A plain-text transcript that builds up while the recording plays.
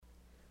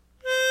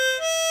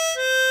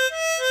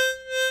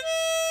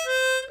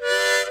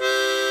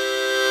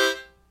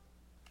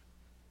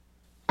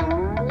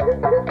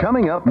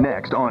Coming up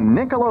next on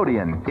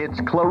Nickelodeon, it's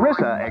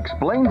Clarissa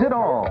Explains It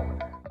All.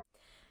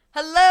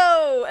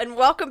 Hello, and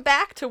welcome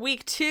back to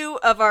week 2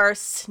 of our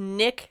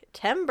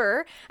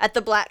Snicktember at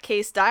the Black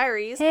Case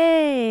Diaries.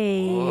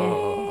 Hey!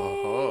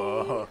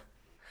 Whoa.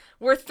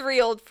 We're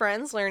 3 old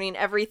friends learning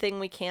everything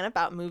we can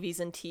about movies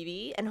and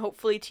TV, and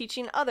hopefully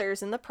teaching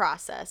others in the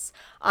process.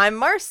 I'm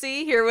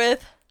Marcy, here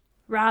with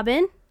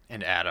Robin?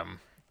 And Adam.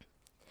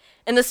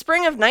 In the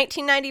spring of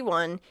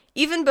 1991,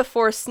 even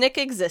before Snick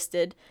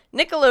existed,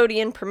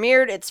 Nickelodeon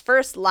premiered its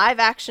first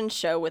live-action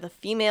show with a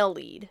female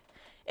lead.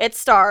 It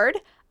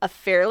starred a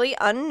fairly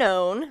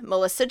unknown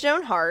Melissa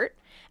Joan Hart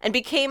and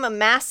became a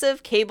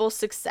massive cable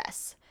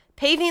success,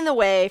 paving the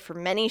way for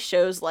many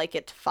shows like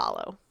it to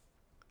follow.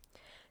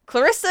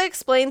 Clarissa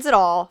Explains It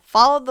All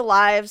followed the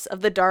lives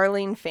of the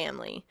Darling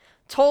family,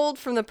 told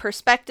from the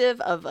perspective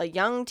of a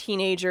young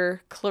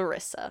teenager,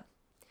 Clarissa.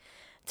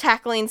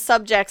 Tackling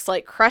subjects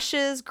like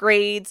crushes,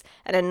 grades,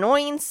 and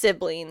annoying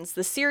siblings,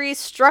 the series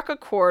struck a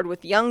chord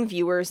with young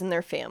viewers and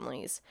their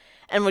families,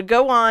 and would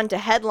go on to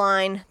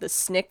headline the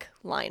Snick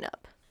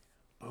lineup.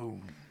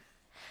 Boom.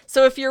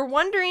 So if you're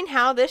wondering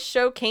how this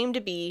show came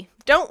to be,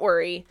 don't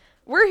worry.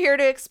 We're here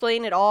to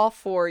explain it all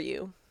for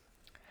you.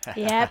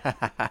 Yep.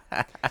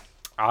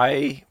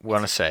 I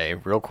want to say,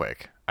 real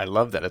quick, I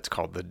love that it's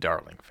called the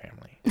Darling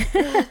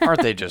family.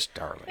 Aren't they just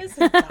darling?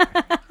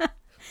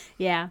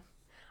 Yeah.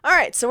 All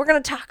right, so we're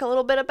going to talk a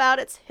little bit about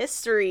its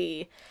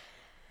history.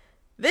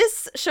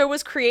 This show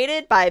was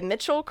created by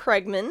Mitchell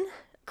Craigman.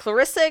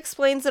 Clarissa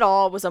Explains It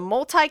All was a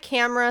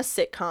multi-camera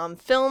sitcom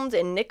filmed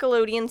in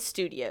Nickelodeon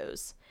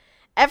Studios.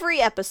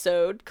 Every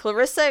episode,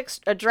 Clarissa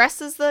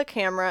addresses the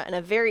camera in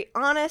a very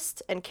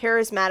honest and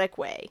charismatic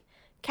way,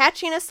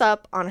 catching us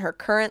up on her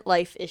current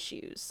life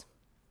issues.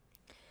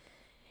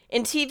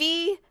 In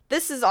TV,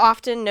 this is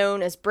often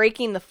known as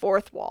breaking the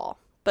fourth wall,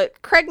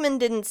 but Craigman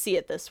didn't see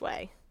it this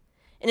way.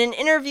 In an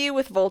interview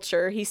with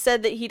Vulture, he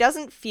said that he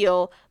doesn't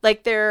feel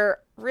like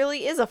there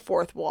really is a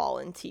fourth wall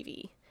in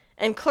TV.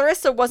 And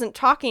Clarissa wasn't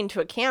talking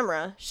to a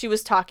camera, she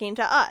was talking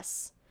to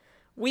us.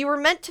 We were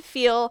meant to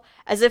feel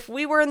as if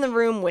we were in the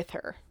room with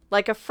her,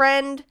 like a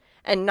friend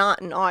and not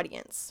an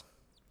audience.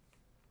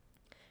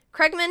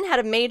 Craigman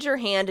had a major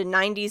hand in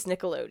 90s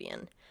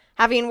Nickelodeon,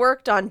 having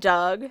worked on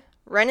Doug,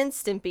 Ren and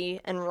Stimpy,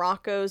 and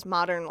Rocko's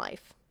Modern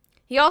Life.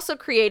 He also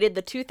created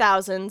the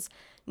 2000s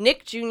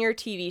Nick Jr.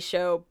 TV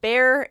show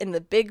Bear in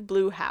the Big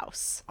Blue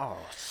House. Oh,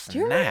 snap. Do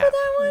you remember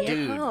that one?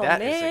 Dude, Oh,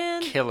 that is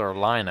man. a killer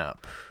lineup.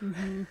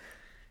 Mm-hmm.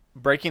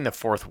 Breaking the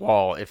fourth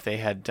wall, if they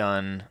had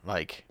done,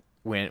 like,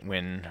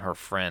 when her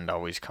friend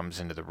always comes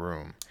into the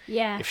room,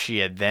 Yeah. if she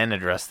had then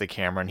addressed the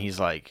camera and he's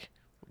like,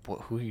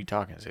 who are you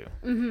talking to?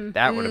 Mm-hmm.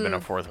 That would have been a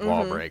fourth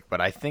wall break.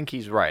 But I think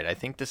he's right. I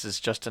think this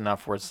is just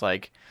enough where it's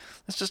like,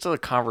 it's just a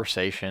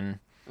conversation.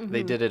 Mm-hmm.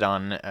 They did it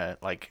on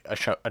like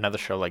another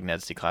show like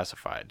Ned's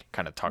Declassified.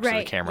 Kind of talks to the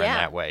Right, camera in yeah.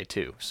 that way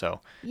too. So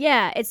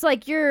Yeah, it's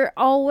like you're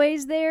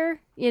always there,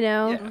 you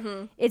know? Yeah.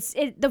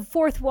 Mm-hmm. The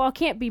fourth wall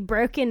can't be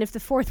broken if the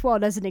fourth wall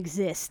doesn't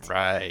exist.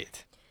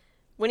 right.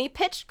 When he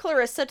pitched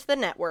Clarissa to the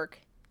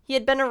network, he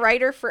had been a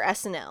writer for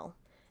SNL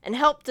and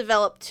helped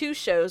develop 2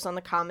 shows on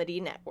the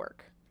Comedy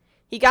Network.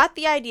 He got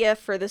the idea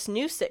for this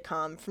new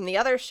sitcom from the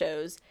other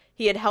shows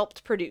he had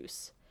helped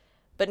produce,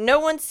 but no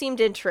one seemed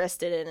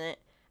interested in it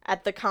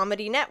at the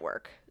Comedy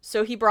Network,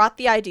 so he brought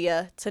the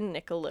idea to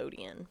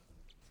Nickelodeon.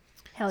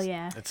 Hell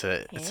yeah. It's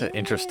an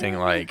interesting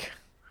like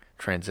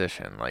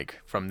transition,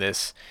 like from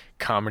this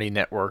comedy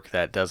network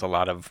that does a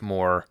lot of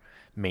more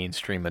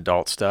mainstream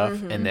adult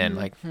stuff, and then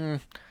like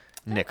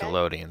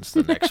Nickelodeon's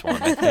the next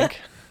one, I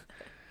think.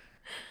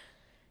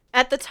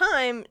 At the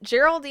time,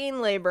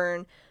 Geraldine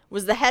Layburn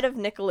was the head of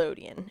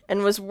Nickelodeon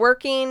and was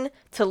working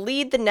to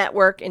lead the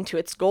network into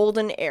its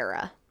golden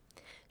era.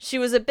 She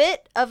was a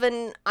bit of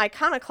an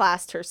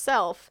iconoclast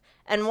herself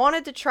and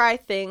wanted to try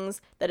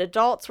things that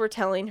adults were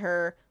telling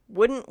her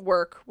wouldn't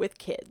work with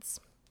kids.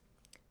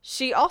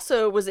 She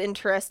also was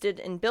interested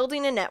in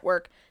building a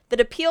network that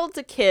appealed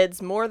to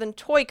kids more than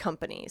toy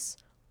companies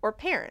or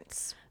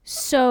parents.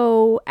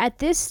 So at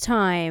this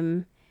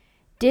time,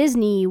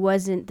 Disney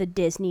wasn't the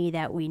Disney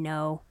that we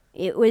know.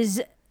 It was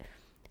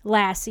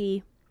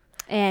Lassie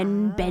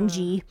and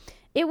Benji.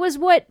 It was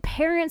what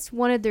parents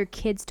wanted their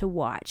kids to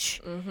watch.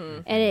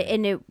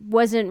 And it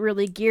wasn't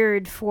really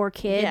geared for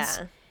kids.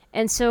 Yeah.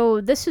 And so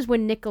this is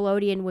when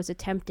Nickelodeon was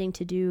attempting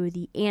to do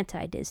the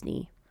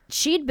anti-Disney.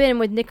 She'd been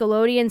with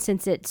Nickelodeon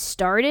since it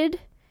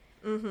started.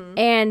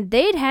 And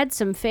they'd had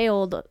some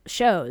failed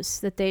shows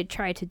that they'd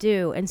tried to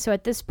do. And so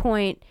at this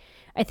point,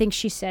 I think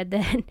she said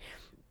that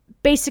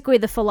basically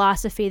the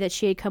philosophy that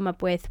she had come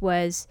up with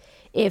was,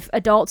 if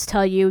adults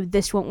tell you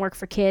this won't work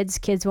for kids,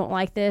 kids won't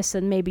like this,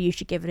 then maybe you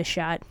should give it a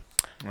shot.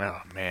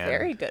 Oh man,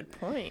 Very good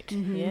point.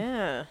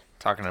 Yeah.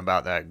 talking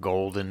about that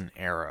golden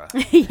era.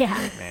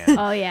 Yeah. Man,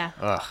 Oh, yeah.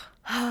 ugh.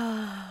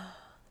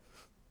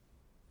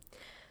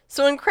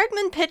 So when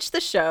Craigman pitched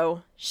the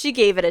show, she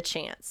gave it a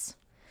chance.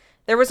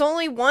 There was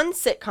only one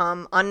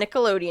sitcom on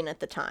Nickelodeon at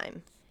the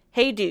time,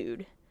 Hey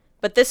Dude,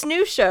 but this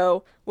new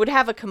show would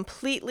have a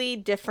completely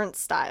different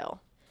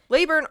style.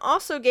 Leyburn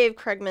also gave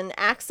Craigman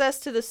access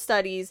to the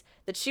studies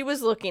that she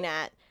was looking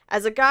at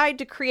as a guide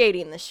to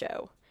creating the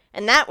show.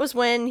 And that was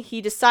when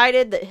he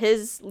decided that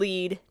his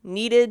lead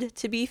needed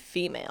to be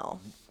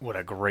female. What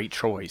a great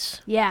choice.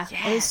 Yeah,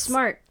 it was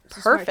smart. It's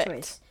a Perfect. smart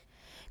choice.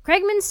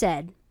 Craigman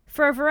said,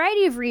 "For a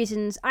variety of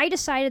reasons, I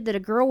decided that a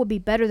girl would be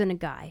better than a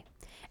guy.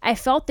 I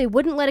felt they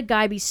wouldn't let a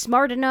guy be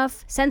smart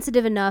enough,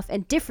 sensitive enough,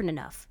 and different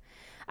enough.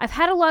 I've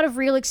had a lot of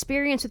real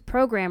experience with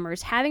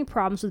programmers having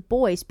problems with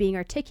boys being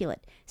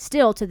articulate,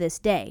 still to this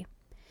day.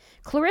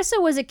 Clarissa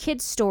was a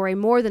kid's story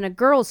more than a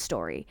girl's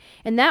story,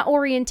 and that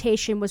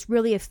orientation was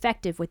really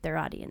effective with their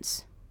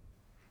audience."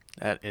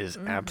 That is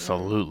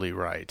absolutely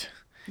right.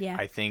 Yeah.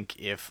 I think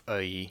if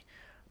a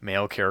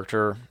male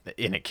character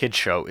in a kid's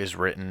show is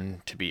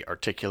written to be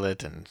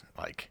articulate and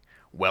like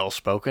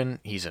well-spoken,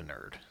 he's a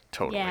nerd.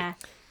 Totally.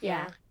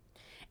 Yeah.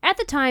 At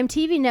the time,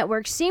 TV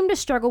networks seemed to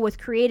struggle with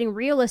creating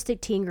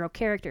realistic teen girl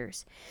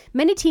characters.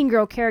 Many teen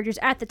girl characters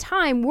at the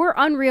time were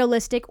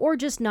unrealistic or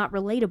just not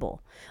relatable.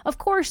 Of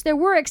course, there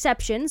were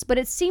exceptions, but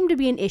it seemed to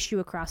be an issue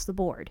across the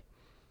board.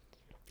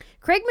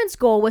 Craigman's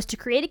goal was to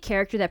create a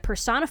character that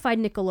personified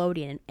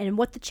Nickelodeon and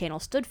what the channel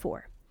stood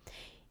for.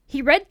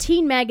 He read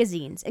teen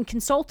magazines and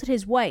consulted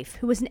his wife,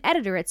 who was an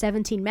editor at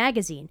 17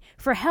 Magazine,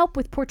 for help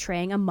with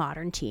portraying a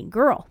modern teen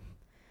girl.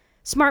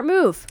 Smart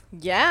move.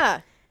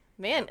 Yeah.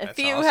 Man, if That's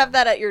you awesome. have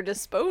that at your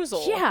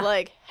disposal, Yeah.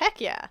 like, heck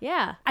yeah.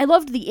 Yeah. I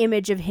loved the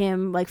image of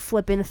him, like,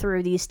 flipping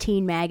through these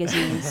teen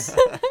magazines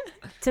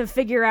to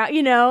figure out,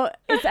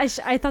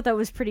 I thought that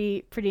was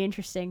pretty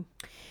interesting.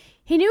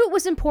 He knew it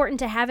was important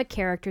to have a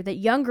character that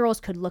young girls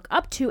could look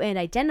up to and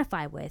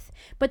identify with,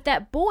 but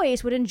that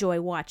boys would enjoy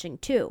watching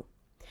too.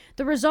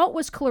 The result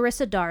was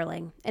Clarissa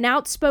Darling, an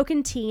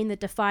outspoken teen that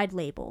defied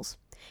labels.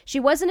 She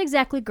wasn't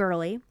exactly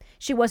girly.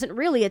 She wasn't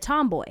really a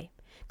tomboy.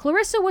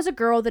 Clarissa was a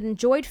girl that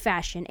enjoyed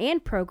fashion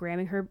and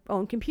programming her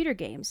own computer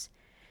games.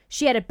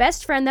 She had a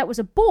best friend that was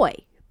a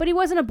boy, but he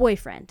wasn't a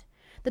boyfriend.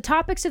 The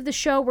topics of the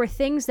show were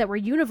things that were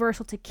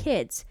universal to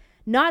kids,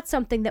 not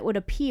something that would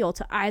appeal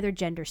to either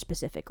gender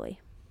specifically.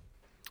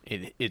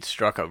 It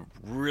struck a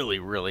really,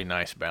 really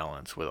nice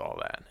balance with all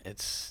that.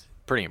 It's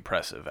pretty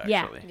impressive,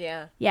 actually.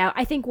 Yeah. Yeah,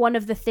 I think one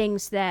of the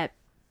things that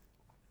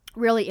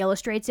really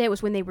illustrates it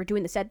was when they were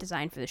doing the set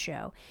design for the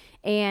show.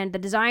 And the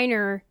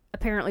designer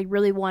apparently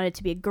really wanted it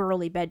to be a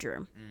girly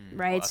bedroom,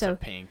 right? Lots So of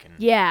pink and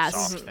yes.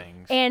 soft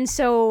things. And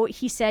so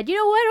he said, "You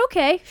know what?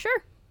 Okay,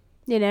 sure.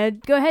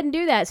 Go ahead and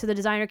do that." So the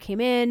designer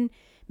came in,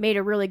 made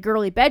a really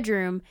girly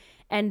bedroom,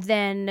 and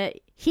then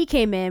he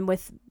came in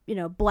with,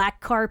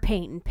 black car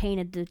paint and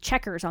painted the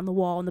checkers on the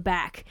wall in the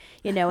back,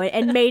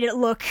 and made it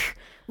look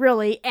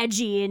really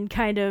edgy and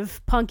kind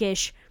of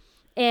punkish.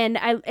 And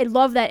I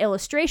love that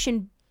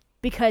illustration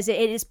because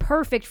it is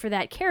perfect for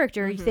that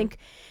character. You think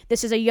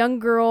this is a young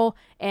girl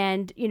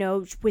and,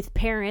 with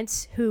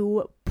parents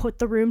who put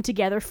the room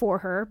together for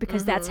her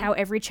because that's how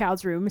every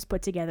child's room is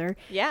put together.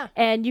 Yeah.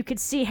 And you could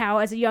see how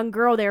as a young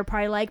girl they were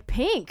probably like,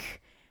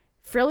 pink,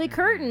 frilly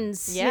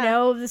curtains,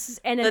 Yeah. this is,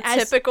 and then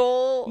The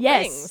typical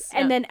things.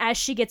 and Yeah. then as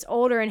she gets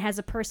older and has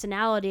a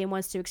personality and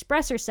wants to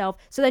express herself,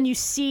 so then you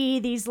see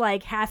these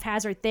like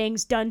haphazard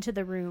things done to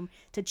the room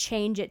to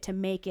change it to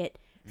make it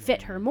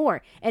fit her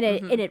more, and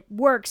it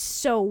works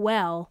so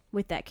well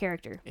with that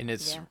character. And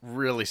it's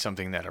really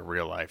something that a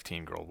real life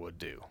teen girl would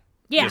do.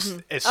 Yeah.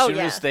 Just as Oh, soon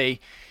yeah. as they,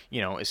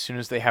 as soon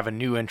as they have a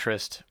new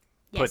interest,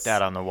 Yes. put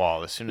that on the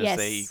wall. As soon as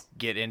they Yes.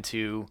 get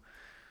into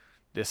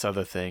this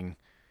other thing,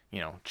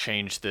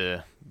 change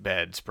the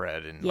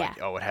bedspread and Yeah.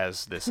 it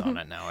has this on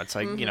it now. It's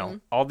like,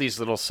 all these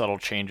little subtle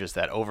changes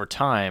that over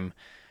time,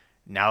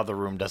 now the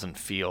room doesn't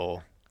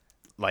feel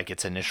like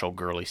its initial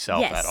girly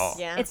self at all.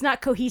 Yeah. It's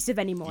not cohesive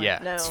anymore. Yeah.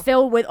 No. It's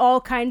filled with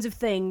all kinds of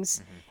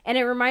things. And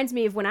it reminds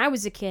me of when I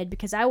was a kid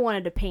because I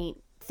wanted to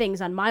paint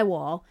things on my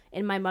wall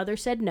and my mother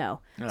said no.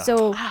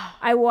 So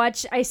I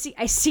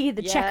see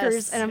the Yes.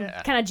 checkers and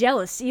I'm kind of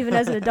jealous even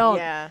as an adult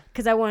Yeah.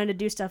 because I wanted to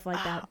do stuff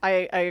like that.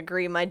 I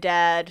agree. My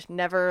dad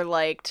never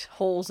liked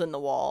holes in the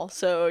wall,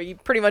 so you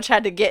pretty much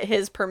had to get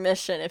his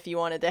permission if you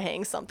wanted to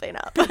hang something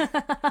up.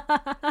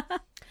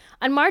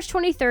 On March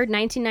 23rd,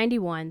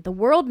 1991, the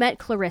world met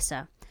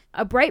Clarissa,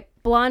 a bright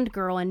blonde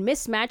girl in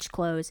mismatched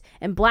clothes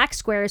and black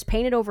squares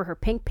painted over her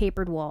pink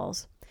papered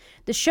walls.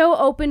 The show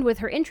opened with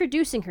her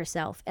introducing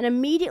herself and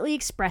immediately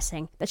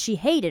expressing that she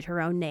hated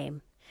her own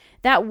name.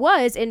 That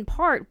was, in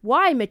part,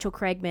 why Mitchell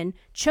Craigman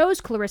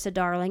chose Clarissa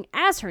Darling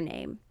as her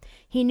name.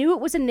 He knew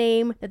it was a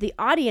name that the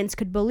audience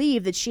could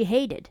believe that she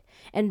hated,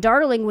 and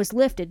Darling was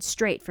lifted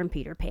straight from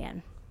Peter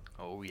Pan.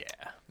 Oh, yeah.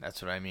 That's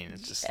what I mean.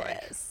 It's just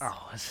Yes. like,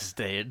 this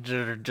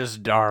is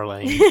just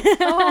darling.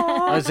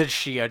 Isn't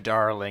she a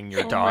darling,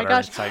 your daughter?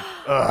 gosh. It's like,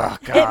 oh,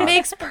 It God.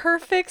 makes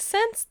perfect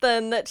sense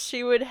then that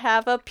she would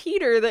have a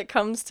Peter that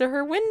comes to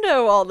her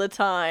window all the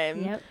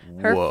time. Yep.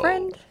 Her Whoa.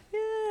 friend.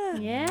 Yeah.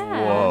 Yeah.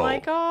 Whoa. Oh my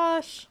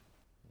gosh.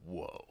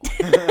 Whoa.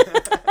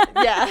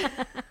 Yeah.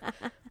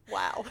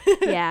 Wow.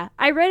 Yeah,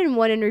 I read in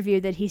one interview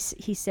that he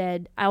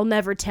said, "I'll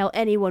never tell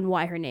anyone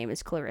why her name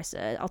is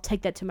Clarissa. I'll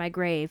take that to my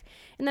grave."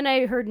 And then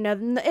I heard in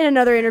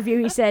another interview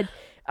he said,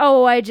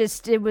 oh,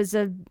 it was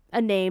a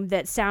name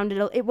that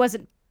sounded, it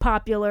wasn't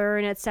popular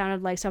and it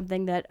sounded like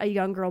something that a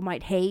young girl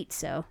might hate,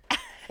 so.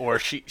 Or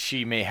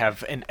she may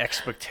have an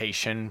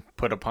expectation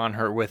put upon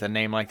her with a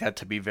name like that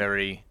to be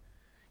very,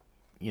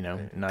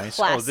 nice.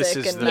 Classic this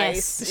is and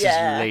nice. This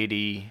Yeah. is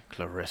Lady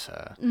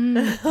Clarissa.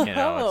 It's just, I Yeah.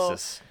 don't know.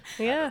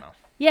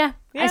 Yeah,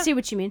 Yeah. I see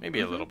what you mean. Maybe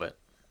a little bit.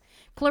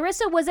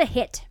 Clarissa was a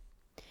hit.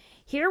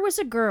 Here was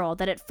a girl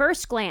that at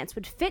first glance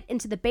would fit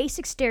into the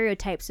basic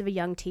stereotypes of a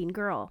young teen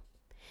girl.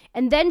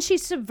 And then she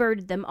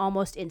subverted them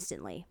almost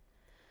instantly.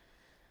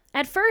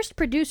 At first,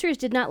 producers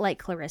did not like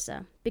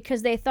Clarissa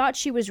because they thought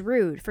she was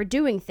rude for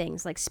doing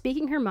things like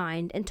speaking her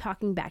mind and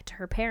talking back to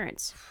her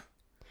parents.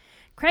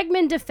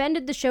 Craigman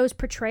defended the show's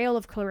portrayal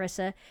of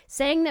Clarissa,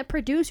 saying that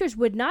producers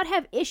would not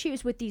have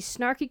issues with these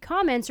snarky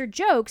comments or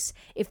jokes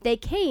if they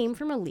came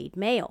from a lead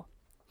male.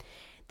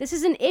 This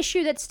is an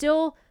issue that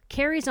still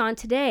carries on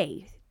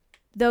today,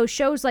 though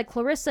shows like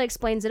Clarissa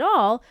Explains It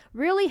All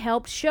really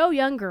helped show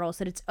young girls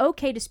that it's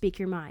okay to speak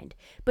your mind,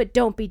 but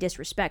don't be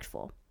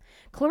disrespectful.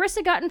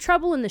 Clarissa got in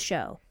trouble in the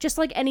show, just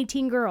like any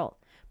teen girl.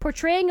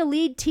 Portraying a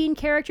lead teen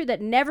character that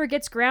never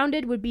gets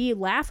grounded would be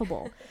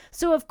laughable.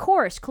 So, of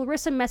course,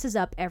 Clarissa messes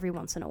up every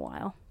once in a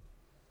while.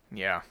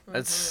 Yeah,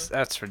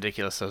 that's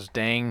ridiculous. Those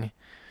dang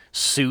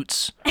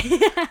suits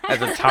at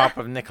the top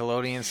of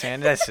Nickelodeon saying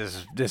this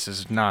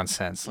is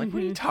nonsense. Like,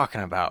 what are you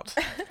talking about?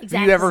 Exactly.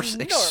 Have you ever This is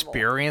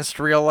experienced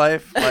real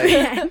life?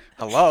 Like,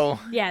 hello?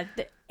 Yeah,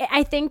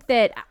 I think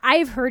that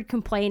I've heard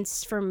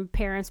complaints from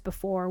parents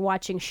before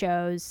watching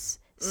shows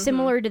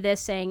similar to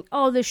this saying,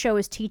 oh, this show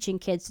is teaching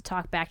kids to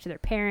talk back to their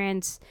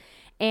parents.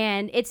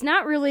 And it's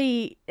not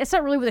really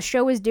what the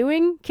show is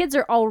doing. Kids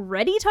are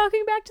already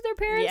talking back to their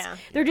parents. Yeah.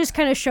 They're just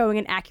kind of showing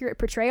an accurate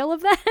portrayal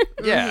of that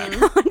Yeah.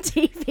 on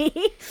TV.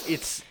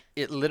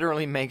 It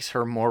literally makes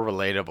her more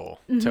relatable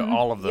to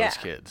all of those Yeah.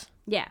 kids.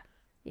 Yeah.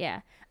 Yeah.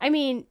 I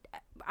mean,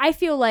 I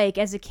feel like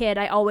as a kid,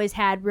 I always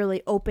had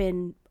really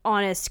open,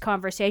 honest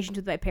conversations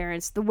with my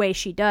parents the way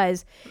she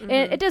does. And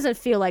it doesn't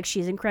feel like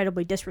she's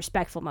incredibly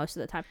disrespectful most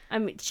of the time. I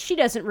mean, she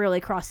doesn't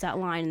really cross that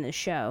line in the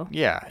show.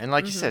 Yeah, and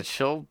like you said,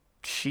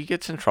 she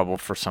gets in trouble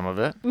for some of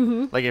it.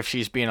 Like if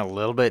she's being a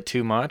little bit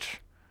too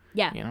much,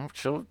 Yeah.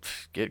 she'll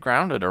get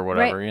grounded or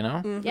whatever,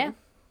 Right. Yeah.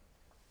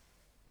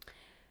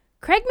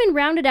 Craigman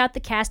rounded out the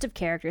cast of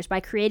characters by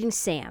creating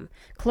Sam,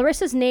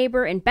 Clarissa's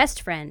neighbor and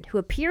best friend who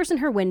appears in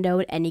her window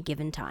at any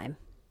given time.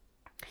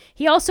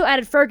 He also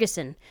added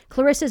Ferguson,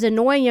 Clarissa's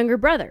annoying younger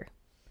brother.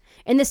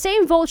 In the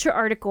same Vulture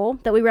article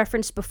that we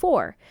referenced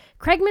before,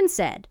 Craigman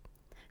said,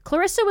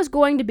 Clarissa was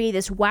going to be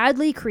this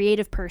wildly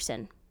creative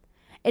person.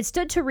 It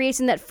stood to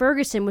reason that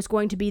Ferguson was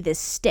going to be this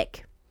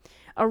stick,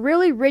 a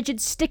really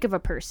rigid stick of a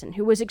person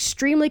who was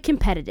extremely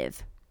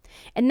competitive.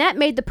 And that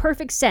made the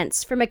perfect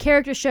sense from a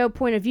character show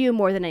point of view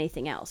more than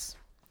anything else.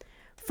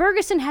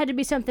 Ferguson had to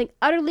be something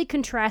utterly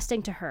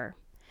contrasting to her.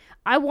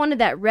 I wanted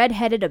that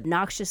red-headed,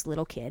 obnoxious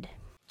little kid.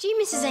 Gee,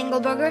 Mrs.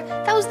 Engelberger,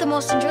 that was the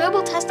most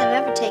enjoyable test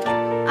I've ever taken.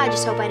 I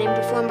just hope I didn't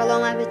perform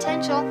below my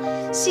potential.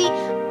 See,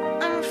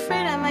 I'm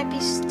afraid I might be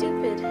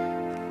stupid.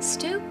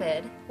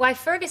 Stupid? Why,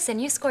 Ferguson,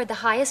 you scored the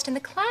highest in the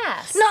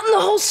class. Not in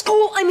the whole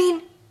school, I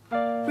mean,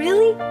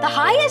 really? The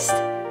highest?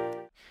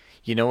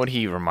 You know what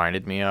he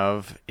reminded me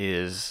of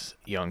is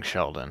young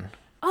Sheldon.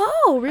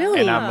 Oh, really?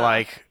 And I'm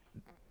like,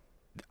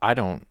 I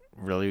don't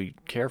really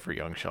care for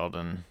young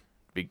Sheldon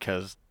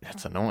because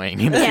that's annoying.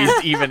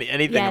 He's even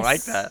anything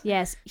like that.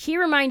 Yes. He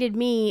reminded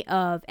me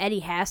of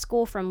Eddie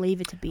Haskell from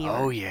Leave It to Beaver.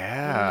 Oh,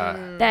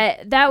 yeah.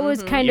 That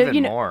was kind of,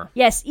 Even more.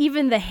 Yes,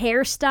 even the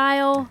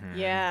hairstyle.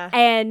 Yeah.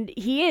 And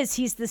he's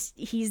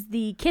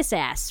the kiss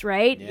ass,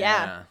 right?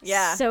 Yeah.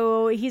 Yeah.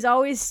 So he's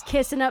always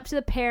kissing up to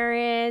the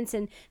parents,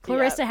 and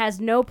Clarissa has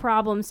no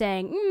problem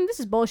saying,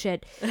 this is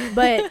bullshit.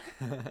 But,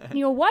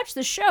 watch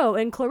the show,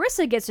 and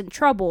Clarissa gets in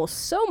trouble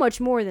so much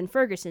more than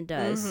Ferguson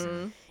does.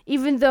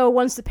 Even though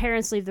once the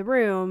parents leave the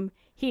room,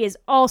 he is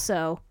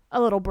also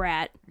a little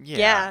brat.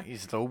 Yeah.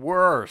 He's the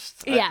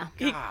worst. Yeah.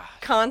 He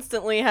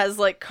constantly has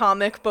like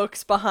comic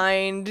books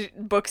behind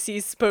books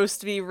he's supposed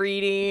to be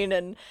reading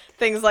and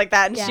things like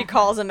that, and she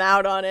calls him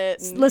out on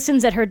it. And,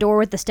 Listens at her door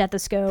with the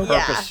stethoscope.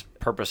 Yeah.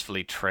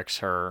 Purposefully tricks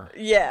her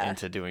Yeah.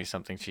 into doing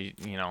something she,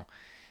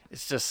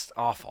 it's just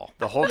awful.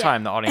 The whole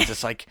time the audience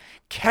is like,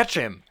 catch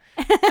him.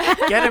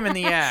 Get him in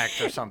the act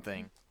or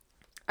something.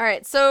 All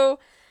right, so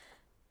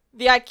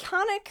the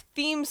iconic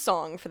theme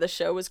song for the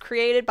show was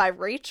created by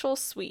Rachel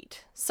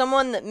Sweet,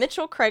 someone that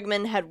Mitchell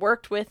Craigman had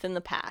worked with in the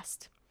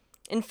past.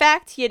 In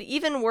fact, he had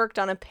even worked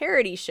on a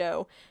parody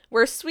show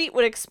where Sweet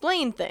would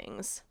explain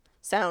things.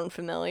 Sound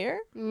familiar?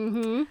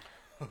 Mm-hmm.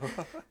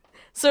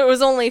 So it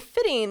was only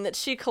fitting that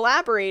she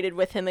collaborated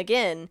with him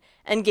again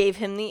and gave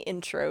him the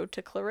intro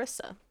to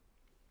Clarissa.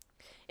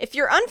 If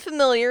you're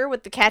unfamiliar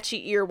with the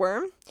catchy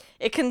earworm,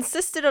 it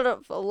consisted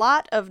of a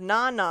lot of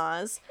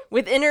na-nas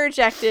with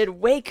interjected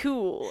way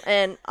cool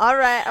and all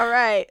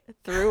right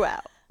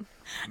throughout.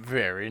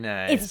 Very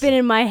nice. It's been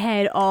in my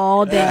head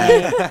all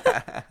day.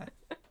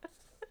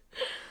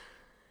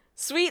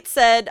 Sweet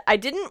said, I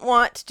didn't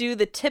want to do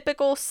the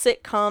typical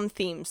sitcom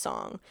theme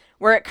song,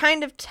 where it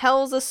kind of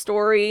tells a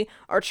story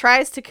or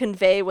tries to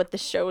convey what the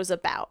show is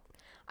about.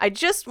 I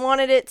just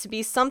wanted it to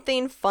be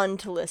something fun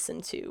to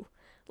listen to,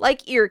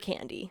 like ear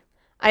candy.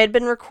 I had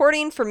been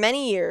recording for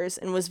many years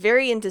and was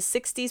very into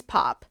 60s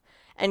pop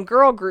and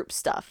girl group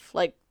stuff,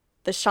 like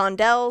the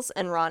Shondells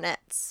and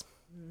Ronettes.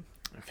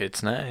 It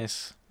fits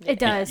nice. It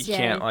does, You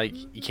yeah.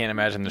 you can't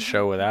imagine the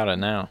show without it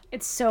now.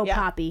 It's so Yeah.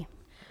 poppy.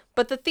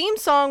 But the theme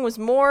song was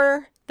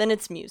more than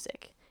its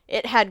music.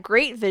 It had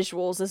great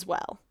visuals as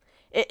well.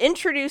 It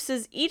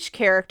introduces each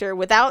character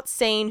without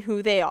saying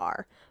who they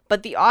are,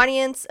 but the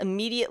audience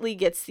immediately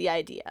gets the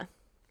idea.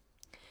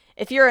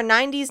 If you're a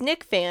 90s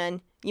Nick fan,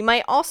 you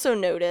might also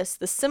notice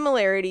the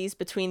similarities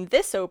between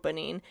this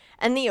opening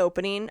and the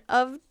opening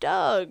of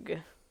Doug.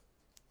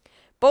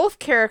 Both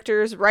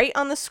characters write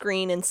on the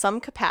screen in some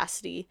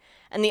capacity,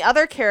 and the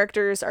other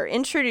characters are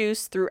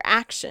introduced through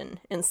action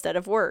instead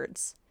of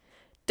words.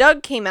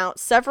 Doug came out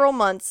several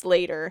months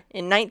later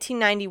in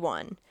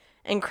 1991,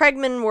 and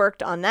Craigman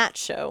worked on that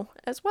show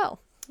as well.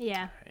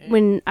 Yeah.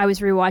 When I was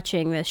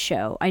rewatching this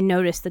show, I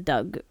noticed the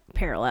Doug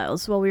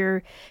parallels while we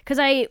were, because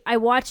I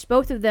watched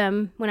both of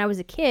them when I was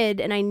a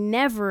kid, and I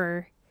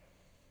never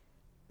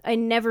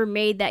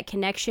made that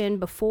connection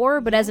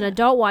before. But as an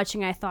adult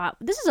watching, I thought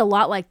this is a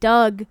lot like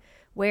Doug,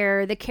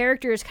 where the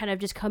characters kind of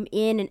just come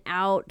in and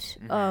out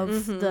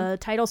of the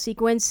title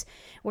sequence,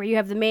 where you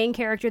have the main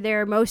character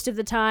there most of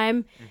the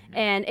time,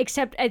 and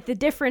except the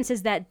difference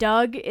is that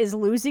Doug is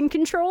losing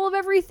control of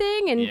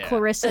everything, and Yeah.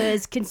 Clarissa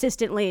is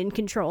consistently in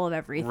control of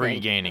everything.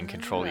 Regaining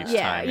control each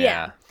Yeah, time.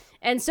 yeah.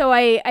 And so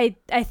I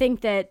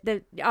think that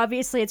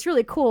obviously it's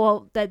really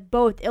cool that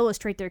both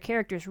illustrate their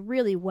characters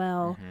really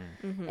well.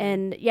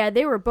 And yeah,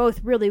 they were both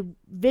really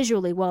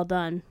visually well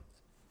done.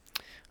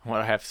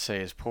 What I have to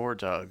say is poor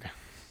Doug.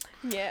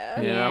 Yeah.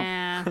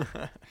 Yeah.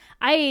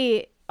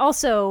 I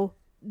also,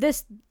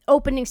 this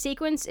opening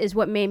sequence is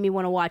what made me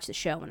want to watch the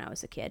show when I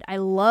was a kid. I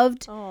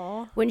loved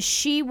when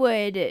she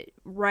would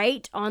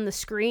write on the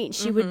screen,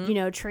 she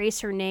would, trace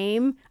her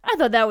name. I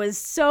thought that was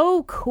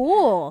so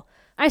cool.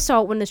 I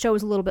saw it when the show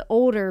was a little bit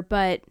older,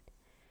 but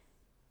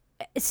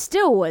it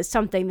still was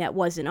something that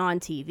wasn't on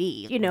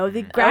TV. The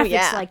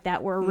graphics like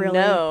that were really...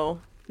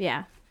 No.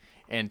 Yeah.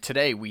 And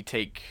today we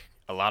take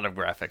a lot of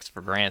graphics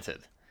for granted.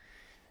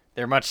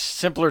 They're much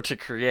simpler to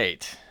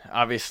create.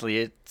 Obviously,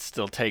 it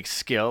still takes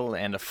skill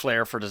and a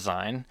flair for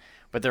design,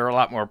 but there are a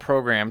lot more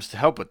programs to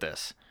help with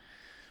this.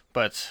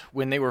 But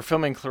when they were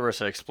filming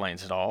Clarissa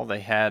Explains It All,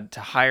 they had to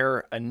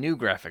hire a new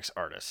graphics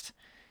artist.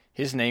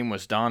 His name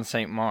was Don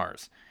St.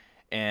 Mars,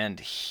 and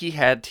he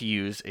had to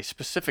use a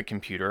specific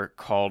computer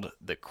called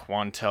the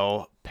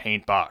Quantel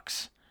Paint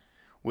Box,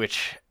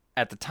 which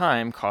at the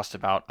time cost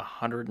about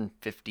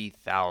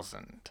 $150,000.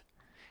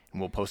 And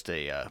we'll post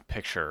a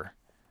picture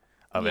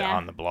of it Yeah.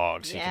 on the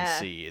blog so you Yeah. can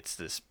see. It's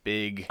this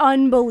big,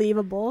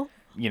 Unbelievable.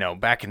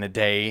 back in the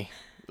day,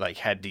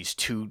 had these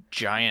two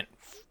giant,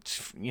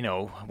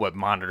 what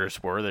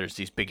monitors were. There's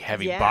these big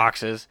heavy Yeah.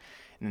 boxes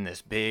and then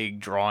this big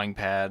drawing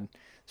pad.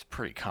 It's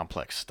pretty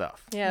complex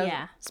stuff. Yeah.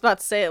 Yeah. I was about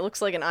to say it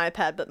looks like an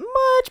iPad, but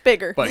much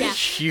bigger. But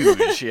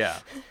huge, yeah.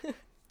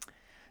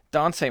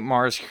 Don St.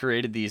 Mars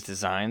created these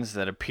designs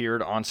that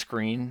appeared on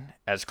screen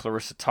as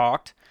Clarissa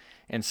talked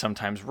and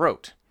sometimes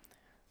wrote.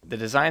 The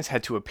designs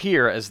had to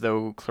appear as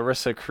though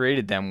Clarissa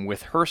created them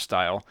with her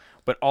style,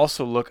 but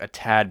also look a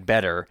tad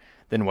better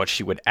than what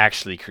she would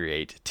actually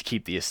create to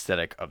keep the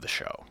aesthetic of the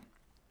show.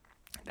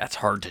 That's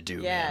hard to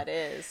do, Yeah, man. it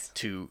is.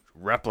 To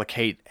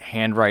replicate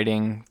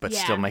handwriting, but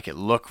Yeah. still make it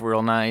look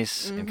real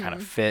nice and kind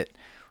of fit.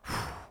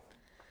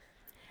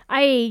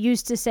 I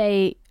used to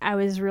say I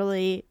was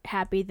really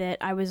happy that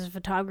I was a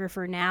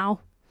photographer now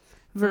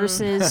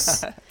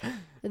versus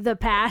the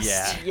past.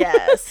 Yeah.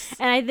 Yes.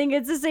 And I think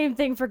it's the same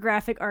thing for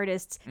graphic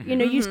artists.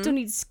 You still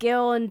need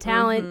skill and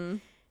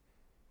talent,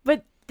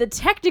 but the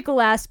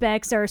technical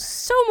aspects are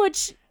so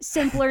much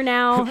simpler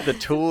now. The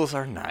tools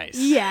are nice.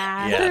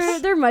 Yeah,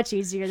 Yes. they're much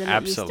easier than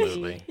it used to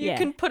Absolutely. be. You Yeah.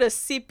 can put a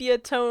sepia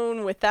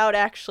tone without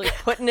actually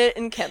putting it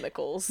in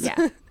chemicals.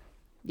 Yeah.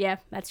 Yeah,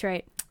 that's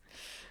right.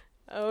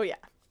 Oh, yeah.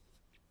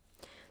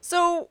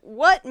 So,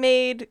 what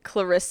made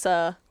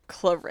Clarissa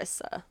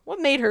Clarissa? What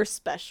made her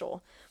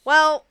special?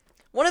 Well,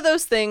 one of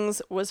those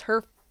things was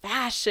her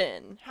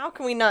fashion. How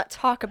can we not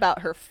talk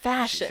about her She's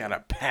fashion got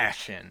a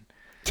passion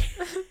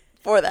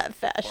for that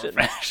for fashion?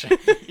 fashion.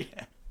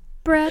 Yeah.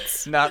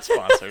 Bratz. Not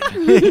sponsored.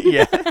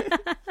 Yeah.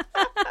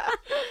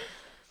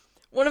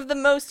 One of the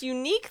most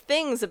unique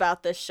things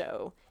about this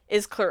show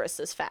is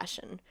Clarissa's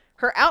fashion.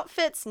 Her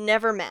outfits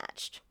never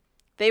matched.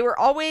 They were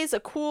always a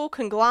cool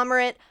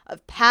conglomerate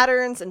of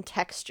patterns and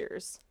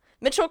textures.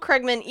 Mitchell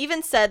Craigman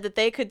even said that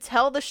they could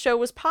tell the show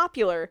was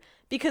popular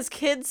because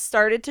kids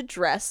started to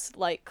dress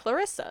like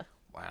Clarissa.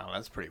 Wow,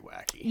 that's pretty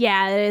wacky.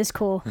 Yeah, it is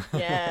cool.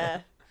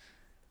 Yeah.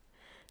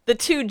 The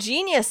two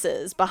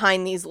geniuses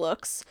behind these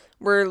looks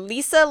were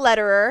Lisa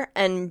Lederer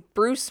and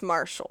Bruce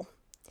Marshall.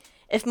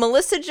 If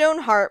Melissa Joan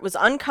Hart was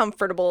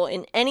uncomfortable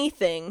in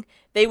anything,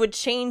 they would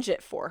change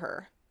it for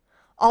her.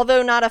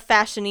 Although not a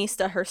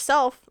fashionista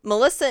herself,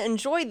 Melissa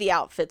enjoyed the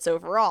outfits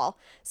overall,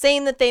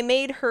 saying that they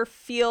made her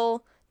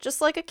feel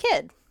just like a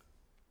kid.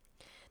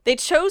 They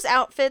chose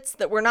outfits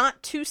that were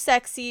not too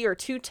sexy or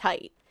too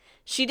tight.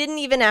 She didn't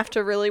even have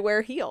to really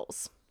wear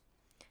heels.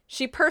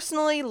 She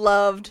personally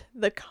loved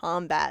the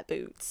combat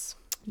boots.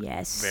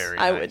 Yes. Very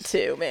I nice. would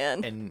too,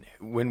 man. And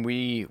when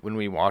we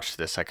watched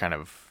this,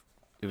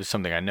 it was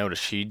something I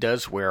noticed. She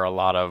does wear a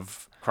lot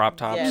of crop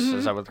tops. Yeah.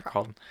 Is that what they're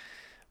called?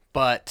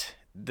 But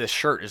the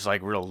shirt is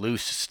like real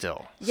loose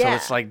still. Yeah. So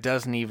it's like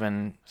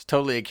it's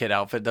totally a kid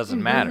outfit.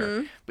 Doesn't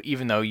matter. But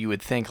even though you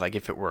would think like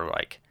if it were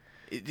like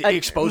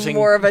exposing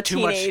more of a too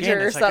much teenager skin,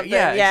 or it's like, something.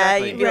 yeah,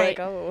 exactly. You'd be like,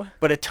 oh.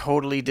 But it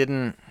totally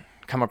didn't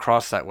come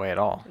across that way at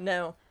all.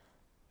 No.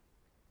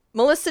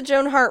 Melissa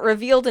Joan Hart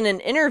revealed in an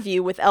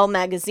interview with Elle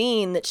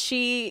magazine that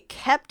she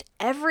kept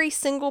every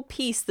single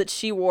piece that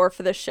she wore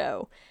for the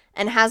show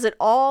and has it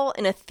all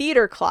in a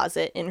theater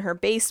closet in her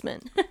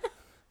basement.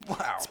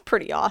 Wow. It's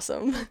pretty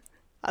awesome.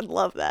 I'd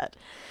love that.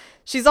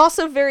 She's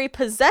also very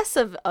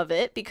possessive of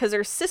it because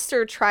her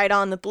sister tried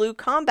on the blue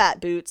combat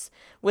boots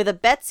with a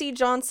Betsy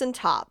Johnson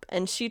top,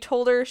 and she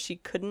told her she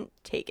couldn't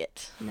take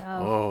it. No.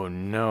 Oh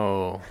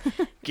no.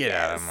 Get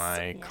out of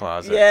my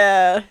closet.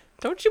 Yeah.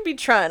 Don't you be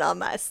trying on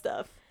my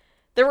stuff.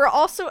 There were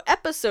also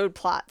episode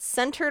plots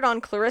centered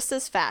on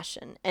Clarissa's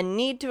fashion and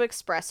need to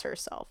express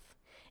herself.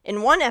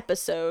 In one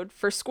episode,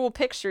 for school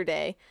picture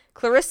day,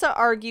 Clarissa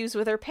argues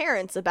with her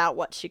parents about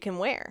what she can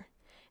wear.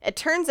 It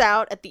turns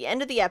out, at the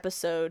end of the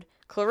episode,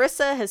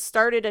 Clarissa has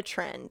started a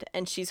trend,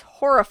 and she's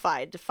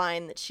horrified to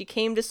find that she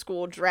came to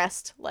school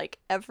dressed like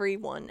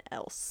everyone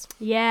else.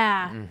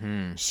 Yeah.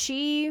 Mm-hmm.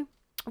 She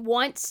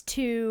wants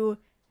to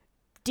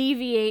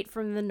deviate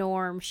from the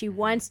norm. She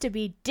wants to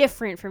be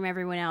different from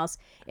everyone else.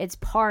 It's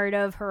part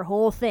of her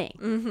whole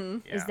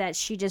thing. Is that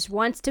she just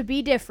wants to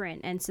be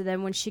different. And so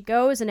then when she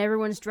goes and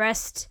everyone's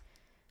dressed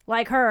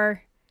like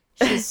her,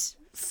 she's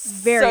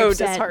very so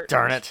upset. disheartened.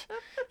 Darn it.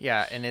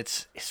 Yeah, and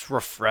it's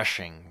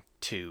refreshing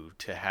to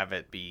have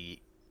it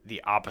be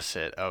the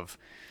opposite of,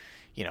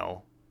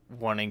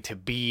 wanting to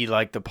be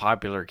like the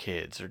popular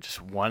kids or just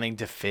wanting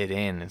to fit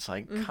in. It's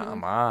like,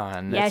 come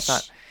on. Yeah, It's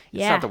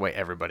not the way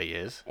everybody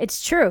is.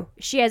 It's true.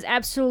 She has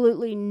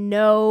absolutely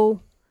no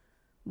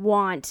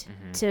want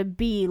to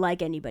be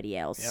like anybody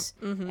else.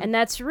 And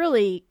that's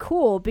really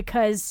cool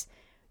because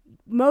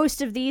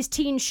most of these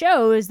teen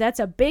shows, that's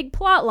a big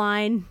plot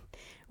line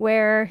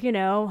where,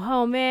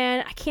 oh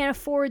man, I can't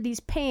afford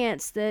these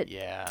pants that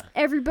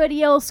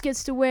everybody else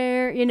gets to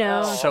wear,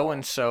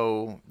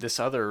 So-and-so, this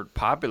other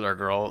popular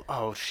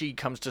girl, she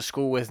comes to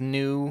school with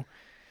new,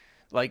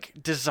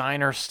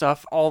 designer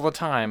stuff all the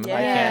time. I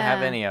can't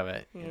have any of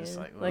it. Yeah. It's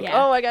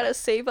I gotta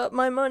save up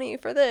my money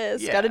for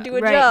this. Yeah. Gotta do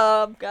a Right.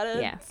 job.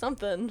 Gotta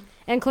something.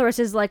 And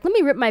Clarissa's like, let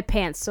me rip my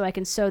pants so I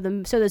can sew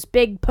this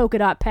big polka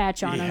dot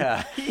patch on them.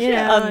 yeah. You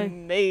know, like-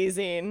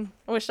 Amazing.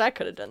 I wish I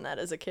could have done that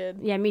as a kid.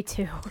 yeah, me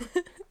too.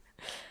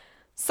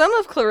 Some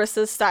of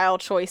Clarissa's style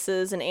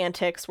choices and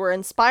antics were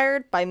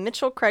inspired by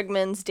Mitchell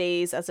Craigman's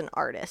days as an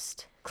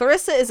artist.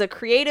 Clarissa is a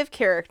creative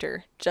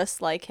character,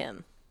 just like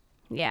him.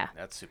 Yeah.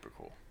 That's super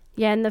cool.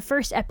 Yeah, in the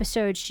first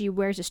episode, she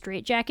wears a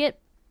straitjacket.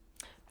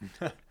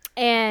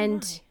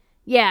 And,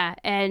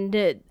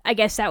 I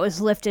guess that was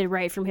lifted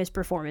right from his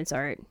performance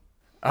art.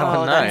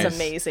 Oh, nice. That's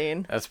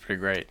amazing. That's pretty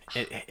great.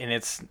 And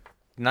it's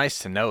nice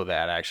to know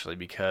that, actually,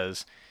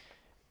 because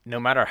no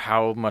matter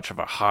how much of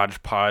a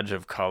hodgepodge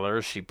of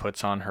colors she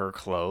puts on her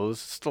clothes,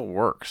 it still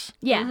works.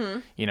 Yeah.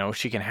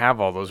 She can have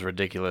all those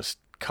ridiculous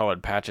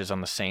colored patches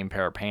on the same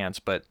pair of pants,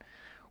 but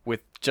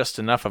with just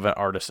enough of an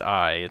artist's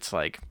eye, it's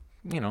like,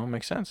 it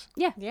makes sense.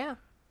 Yeah.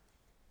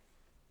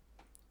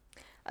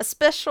 A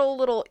special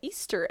little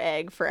Easter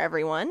egg for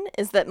everyone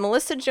is that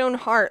Melissa Joan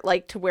Hart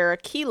liked to wear a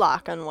key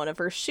lock on one of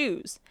her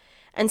shoes.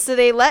 And so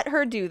they let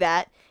her do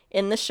that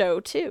in the show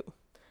too.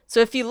 So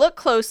if you look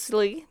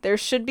closely, there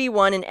should be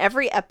one in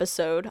every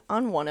episode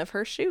on one of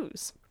her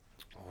shoes.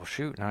 Oh,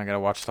 shoot. Now I got to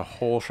watch the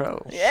whole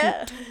show.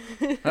 Yeah.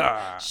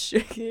 Ah.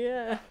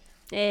 Yeah.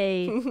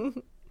 Hey.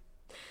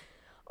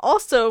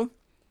 Also,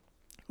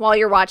 while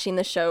you're watching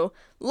the show,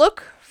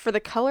 look for the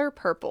color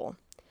purple.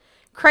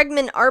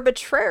 Craigman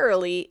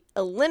arbitrarily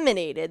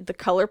eliminated the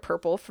color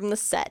purple from the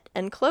set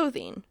and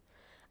clothing.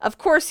 Of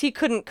course, he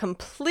couldn't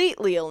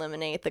completely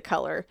eliminate the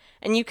color,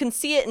 and you can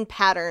see it in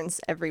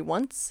patterns every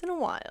once in a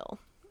while.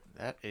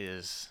 That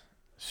is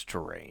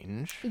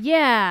strange.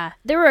 Yeah.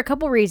 There were a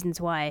couple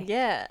reasons why.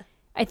 Yeah.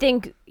 I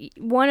think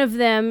one of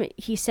them,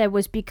 he said,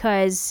 was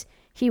because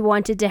he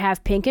wanted to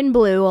have pink and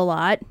blue a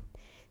lot.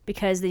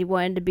 Because they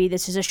wanted to be,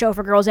 this is a show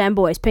for girls and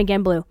boys, pink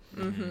and blue.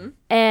 Mm-hmm.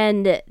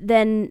 And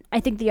then I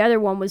think the other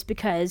one was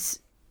because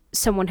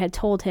someone had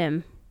told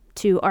him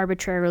to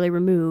arbitrarily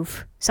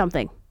remove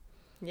something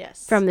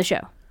Yes. from the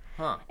show.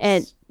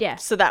 And yeah.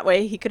 So that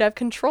way he could have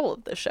control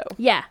of the show.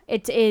 Yeah,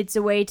 it's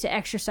a way to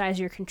exercise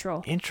your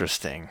control.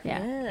 Interesting.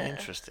 Yeah.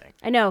 Interesting.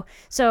 I know.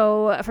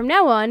 So from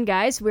now on,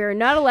 guys, we're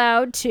not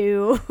allowed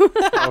to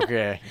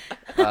Okay.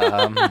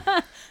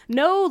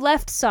 no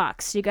left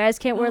socks. You guys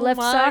can't wear Oh left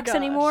my socks gosh.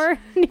 anymore.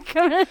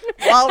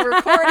 While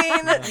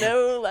recording,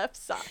 no left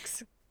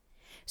socks.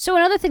 So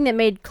another thing that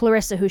made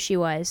Clarissa who she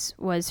was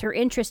her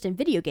interest in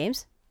video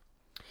games.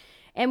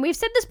 And we've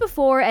said this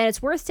before, and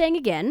it's worth saying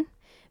again.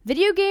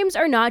 Video games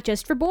are not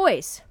just for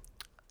boys.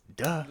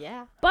 Duh.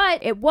 Yeah.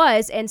 But it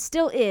was, and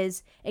still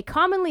is, a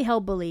commonly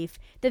held belief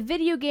that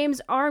video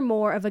games are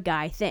more of a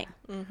guy thing.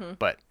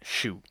 But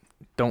shoot,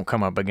 don't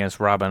come up against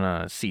Robin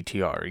on a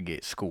CTR and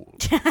get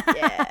schooled.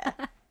 Yeah.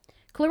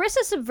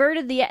 Clarissa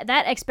subverted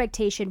that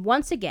expectation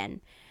once again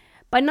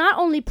by not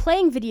only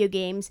playing video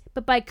games,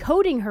 but by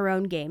coding her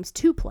own games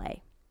to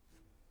play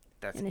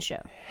That's in the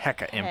show.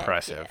 hecka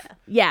impressive.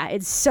 Yeah,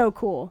 it's so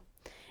cool.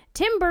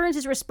 Tim Burns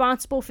is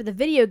responsible for the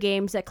video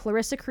games that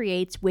Clarissa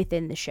creates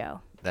within the show.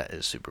 That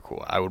is super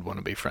cool. I would want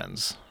to be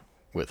friends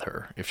with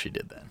her if she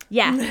did that.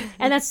 Yeah,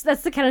 and that's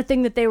the kind of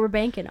thing that they were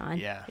banking on.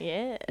 Yeah.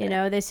 Yeah. You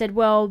know, they said,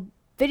 well,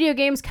 video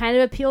games kind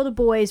of appeal to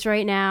boys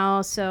right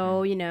now,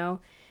 so, you know,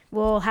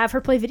 we'll have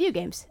her play video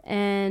games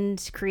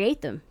and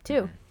create them,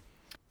 too.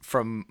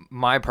 From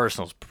my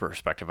personal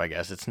perspective, I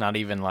guess, it's not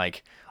even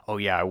like, oh,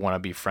 yeah, I want to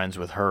be friends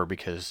with her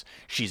because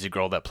she's a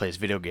girl that plays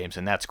video games,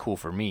 and that's cool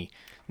for me.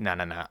 No.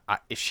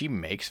 If she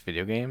makes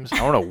video games,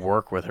 I want to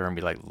work with her and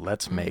be like,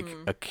 let's make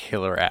a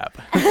killer app.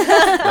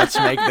 Let's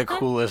make the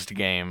coolest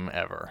game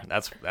ever.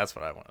 That's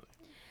what I want to do.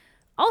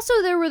 Also,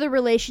 there were the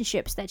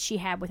relationships that she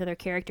had with other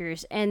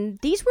characters, and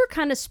these were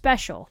kind of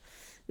special.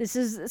 This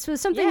was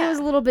something that was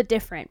a little bit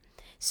different.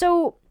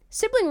 So,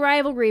 sibling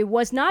rivalry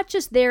was not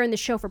just there in the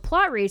show for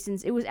plot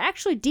reasons, it was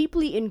actually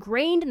deeply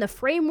ingrained in the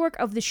framework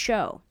of the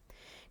show.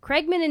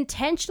 Craigman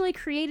intentionally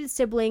created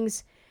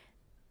siblings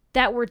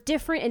that were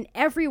different in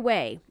every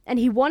way, and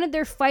he wanted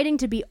their fighting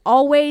to be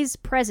always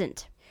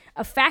present,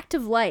 a fact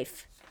of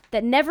life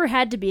that never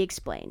had to be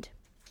explained.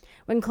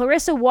 When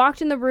Clarissa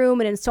walked in the room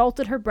and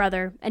insulted her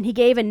brother, and he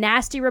gave a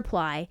nasty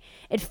reply,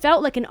 it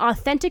felt like an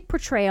authentic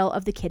portrayal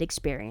of the kid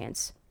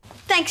experience.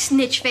 Thanks,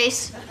 Snitch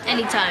Face.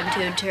 Anytime,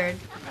 Toon Turd.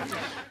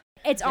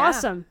 It's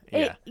awesome.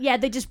 Yeah.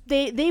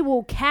 They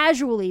will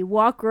casually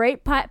walk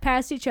right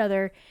past each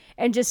other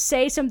and just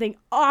say something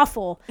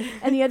awful,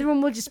 and the other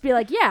one will just be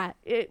like,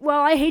 well,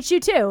 I hate you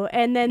too.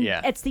 And then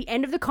it's the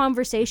end of the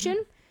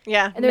conversation.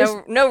 Yeah, And there's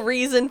no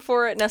reason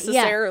for it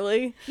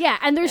necessarily. Yeah,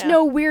 and there's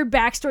no weird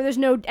backstory. There's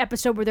no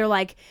episode where they're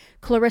like,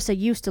 Clarissa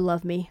used to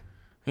love me.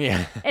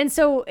 Yeah. And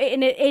so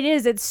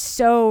it's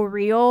so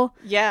real.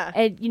 Yeah.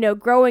 And, you know,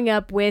 growing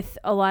up with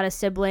a lot of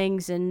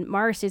siblings, and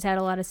Marcy's had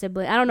a lot of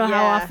siblings. I don't know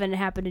how often it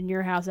happened in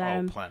your house,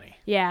 Adam. Oh, plenty.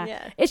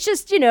 Yeah. It's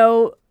just, you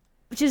know,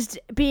 just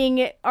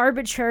being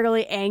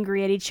arbitrarily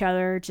angry at each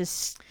other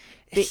just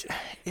It's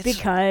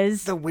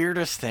because. the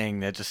weirdest thing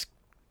that just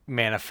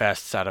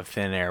manifests out of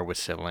thin air with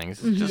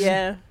siblings. It's just,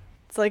 Yeah.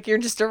 It's like you're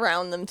just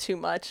around them too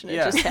much and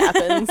Yeah. it just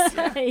happens.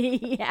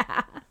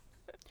 Yeah.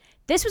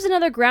 This was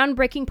another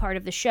groundbreaking part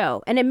of the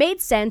show, and it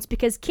made sense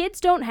because kids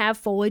don't have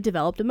fully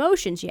developed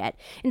emotions yet,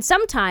 and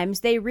sometimes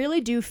they really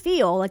do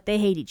feel like they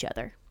hate each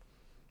other.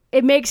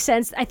 It makes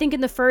sense. I think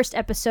in the first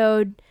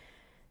episode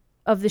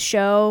of the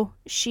show,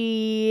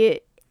 she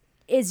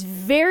is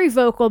very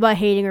vocal about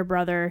hating her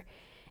brother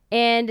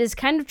and is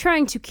kind of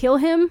trying to kill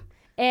him,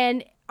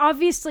 and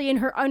obviously in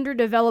her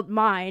underdeveloped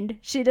mind,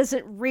 she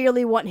doesn't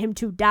really want him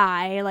to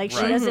die. Like,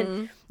 she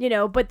doesn't, you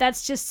know, but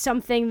that's just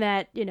something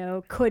that, you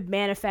know, could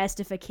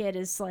manifest if a kid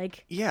is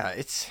like... Yeah,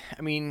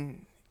 I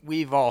mean,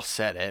 we've all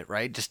said it,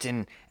 right? Just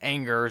in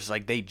anger, it's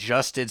like they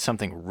just did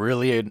something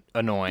really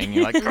annoying.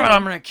 You're like, God,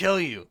 I'm going to kill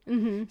you.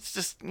 Mm-hmm. It's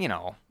just, you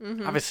know,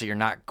 obviously you're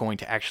not going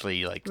to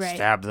actually, like,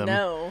 stab them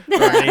No.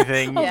 or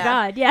anything. Oh,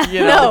 God, yeah.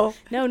 You know?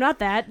 No, not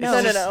that. No.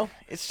 No.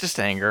 It's just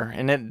anger,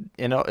 and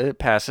it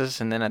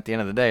passes, and then at the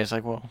end of the day, it's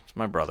like, well, it's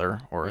my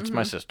brother, or it's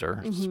my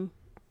sister. You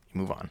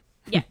move on.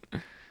 Yeah.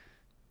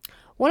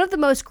 One of the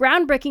most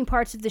groundbreaking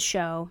parts of the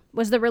show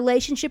was the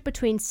relationship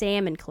between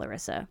Sam and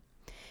Clarissa.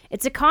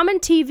 It's a common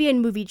TV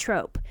and movie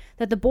trope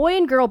that the boy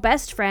and girl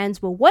best friends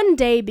will one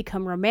day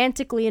become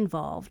romantically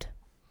involved.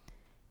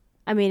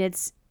 I mean,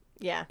 it's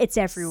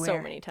everywhere.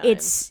 So many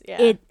times.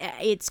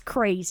 It's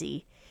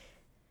crazy.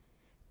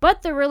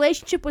 But the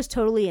relationship was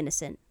totally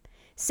innocent.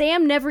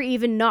 Sam never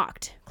even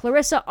knocked.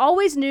 Clarissa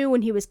always knew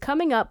when he was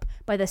coming up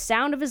by the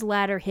sound of his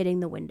ladder hitting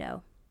the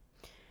window.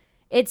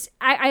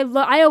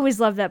 I always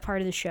loved that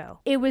part of the show.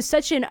 It was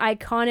such an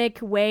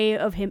iconic way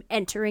of him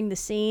entering the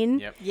scene.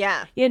 Yep.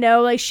 Yeah. You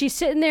know, like she's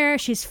sitting there,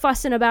 she's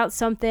fussing about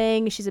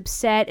something, she's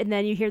upset, and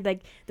then you hear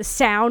like the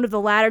sound of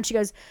the ladder, and she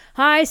goes,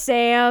 "Hi,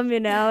 Sam,"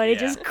 you know, and he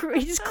just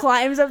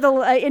climbs up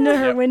into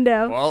her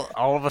window. Well,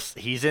 all of us,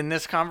 he's in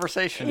this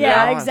conversation.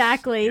 Yeah, now.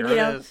 exactly. Here You it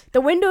know, is. the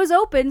window's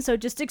open, so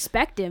just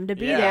expect him to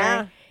be Yeah.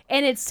 there.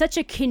 And it's such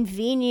a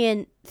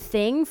convenient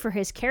thing for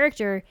his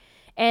character.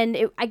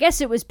 And I guess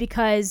it was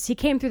because he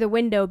came through the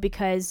window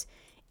because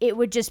it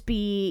would just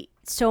be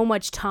so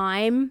much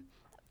time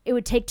it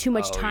would take too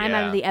much Oh, time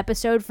out of yeah. the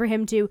episode for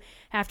him to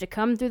have to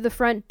come through the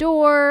front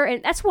door.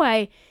 And that's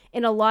why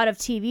in a lot of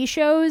TV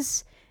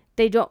shows,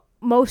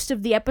 most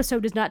of the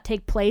episode does not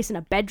take place in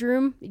a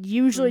bedroom. It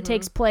usually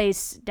takes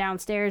place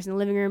downstairs in the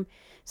living room.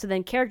 So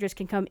then characters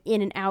can come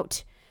in and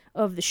out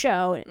of the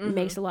show. It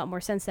makes a lot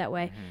more sense that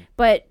way.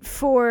 But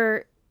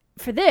for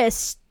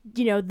this,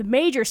 the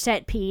major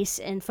set piece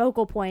and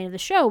focal point of the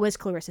show was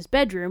Clarissa's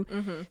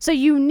bedroom. So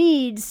you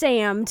need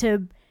Sam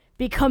to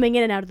be coming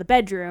in and out of the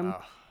bedroom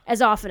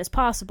as often as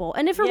possible.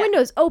 And if her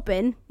window's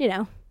open,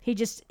 he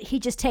just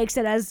takes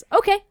it as,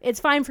 okay, it's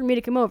fine for me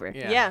to come over.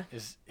 Yeah.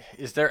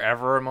 Is there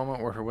ever a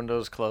moment where her window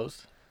is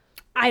closed?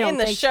 I don't in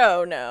the think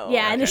show, no.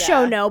 Yeah, in the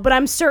show, no. But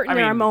I'm certain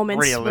there are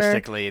moments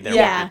realistically, where... there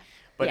Yeah. would be.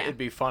 But Yeah. it'd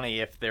be funny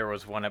if there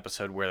was one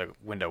episode where the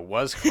window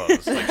was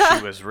closed, like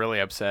she was really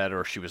upset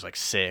or she was like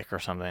sick or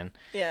something,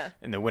 Yeah.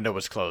 and the window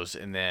was closed,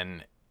 and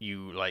then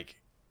you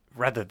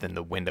rather than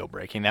the window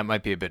breaking, that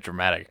might be a bit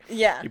dramatic.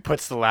 Yeah. He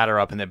puts the ladder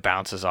up and it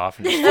bounces off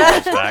and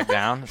just falls back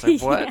down. It's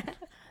like, what? Yeah.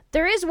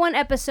 There is one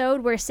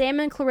episode where Sam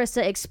and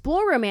Clarissa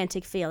explore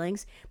romantic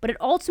feelings, but it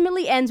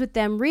ultimately ends with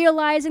them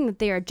realizing that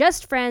they are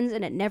just friends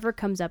and it never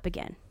comes up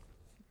again.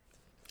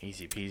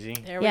 Easy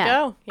peasy. There we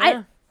go.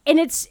 Yeah.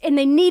 And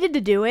they needed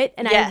to do it,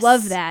 and I Yes.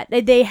 love that.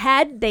 They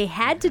had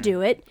to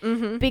do it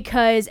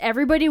because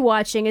everybody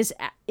watching is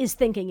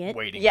thinking it.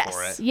 Waiting Yes.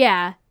 for it.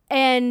 Yeah.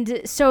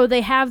 And so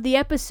they have the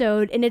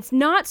episode, and it's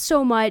not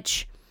so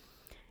much,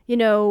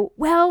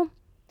 well,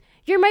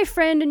 you're my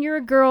friend and you're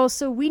a girl,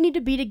 so we need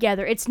to be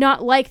together. It's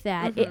not like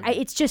that.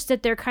 It's just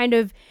that they're kind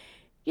of,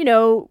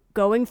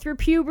 going through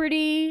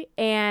puberty,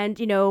 and,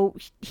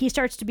 he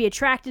starts to be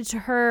attracted to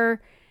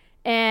her,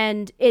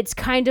 and it's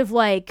kind of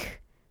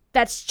like,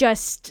 that's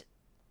just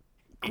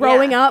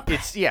growing up.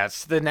 It's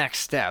the next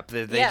step.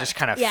 They Yeah. just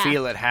kind of Yeah.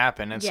 feel it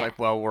happen. It's Yeah. like,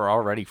 well, we're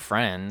already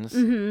friends.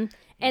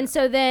 And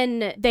so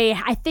then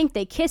I think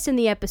they kiss in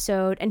the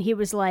episode, and he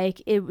was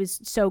like, it was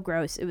so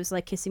gross. It was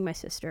like kissing my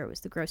sister. It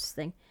was the grossest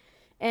thing.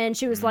 And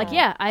she was like,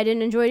 yeah, I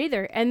didn't enjoy it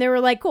either. And they were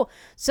like, cool.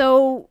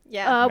 So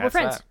Yeah. we're That's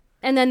friends. that.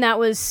 And then that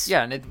was,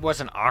 Yeah, and it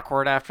wasn't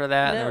awkward after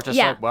that. They No. were just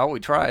Yeah. like, well, we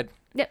tried.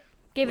 yep,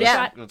 gave it Yeah. a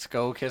shot. Let's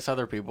go kiss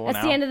other people That's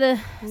now. the end of the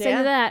end Yeah.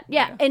 of that.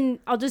 Yeah. And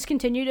I'll just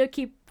continue to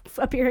keep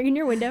appearing in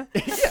your window.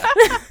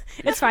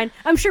 It's fine.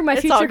 I'm sure my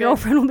It's all future good.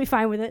 girlfriend will be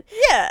fine with it.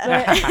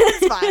 Yeah.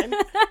 It's fine.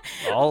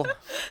 Well,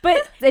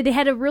 But they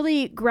had a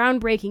really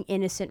groundbreaking,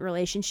 innocent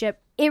relationship.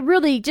 It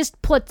really just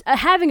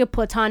having a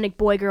platonic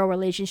boy-girl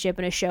relationship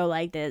in a show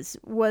like this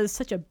was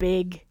such a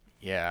big,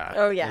 yeah.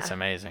 Oh, yeah. It's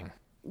amazing.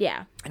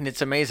 yeah. And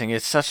it's amazing.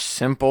 It's such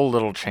simple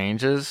little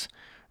changes.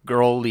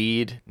 Girl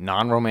lead,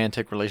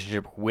 non-romantic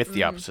relationship with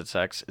the opposite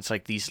sex. It's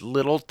like these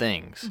little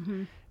things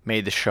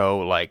made the show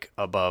like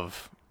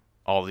above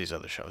all these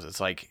other shows. It's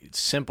like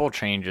simple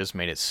changes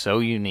made it so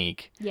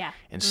unique Yeah.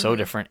 and so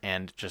different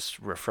and just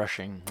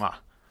refreshing. Mwah.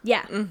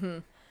 Yeah.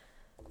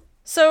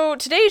 So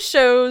today's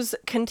shows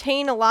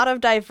contain a lot of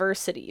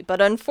diversity,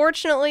 but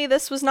unfortunately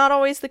this was not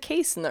always the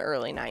case in the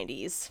early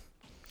 90s.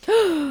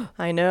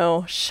 I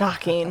know,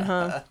 shocking,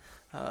 huh?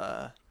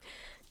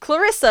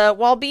 Clarissa,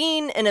 while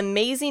being an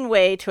amazing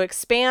way to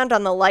expand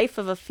on the life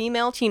of a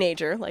female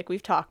teenager, like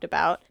we've talked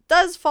about,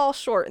 does fall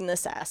short in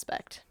this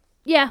aspect.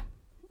 Yeah.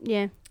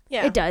 Yeah.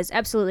 Yeah. It does,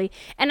 absolutely.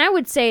 And I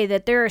would say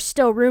that there is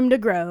still room to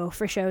grow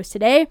for shows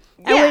today.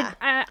 Yeah.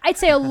 I'd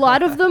say a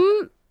lot of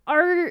them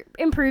are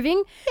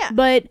improving, Yeah.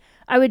 but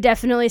I would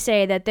definitely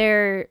say that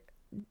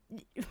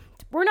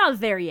we're not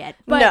there yet.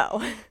 But,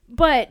 No.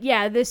 But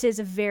yeah, this is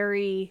a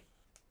very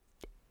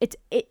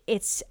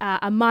it's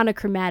a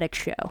monochromatic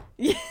show.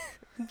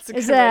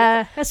 It's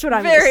a That's what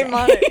I'm very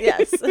gonna say.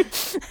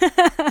 yes.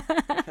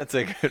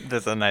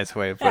 That's a nice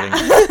way of putting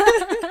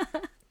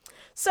it.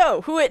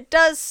 So, who it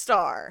does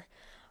star?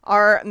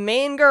 Our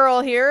main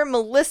girl here,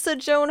 Melissa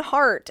Joan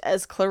Hart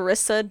as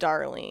Clarissa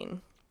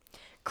Darling.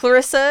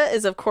 Clarissa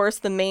is, of course,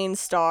 the main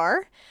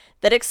star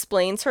that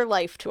explains her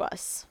life to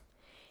us.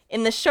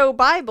 In the show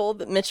Bible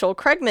that Mitchell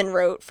Craigman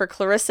wrote for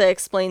Clarissa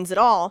Explains It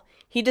All,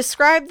 he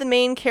described the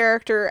main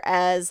character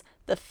as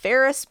the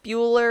Ferris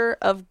Bueller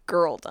of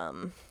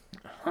girldom.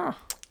 Huh.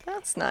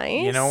 That's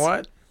nice. You know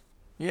what?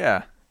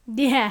 Yeah,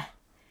 Yeah.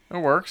 it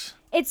works.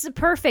 It's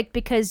perfect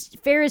because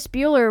Ferris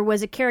Bueller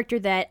was a character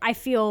that I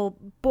feel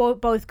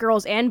both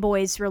girls and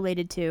boys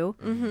related to,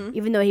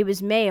 even though he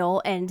was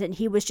male, and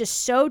he was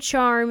just so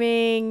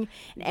charming.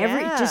 And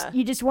Yeah.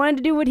 you just wanted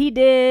to do what he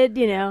did,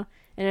 and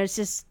it's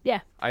just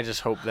I just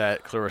hope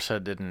that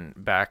Clarissa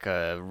didn't back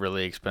a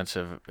really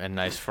expensive and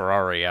nice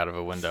Ferrari out of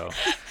a window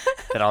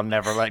that I'll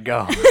never let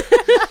go.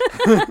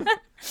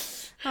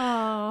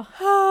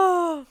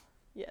 Oh,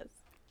 yes.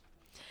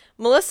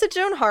 Melissa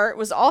Joan Hart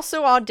was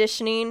also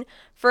auditioning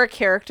for a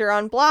character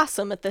on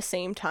Blossom at the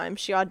same time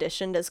she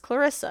auditioned as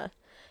Clarissa.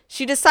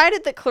 She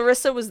decided that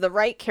Clarissa was the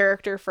right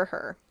character for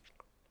her.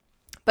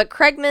 But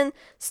Craigman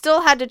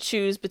still had to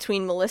choose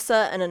between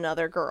Melissa and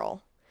another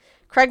girl.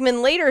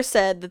 Craigman later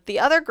said that the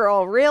other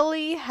girl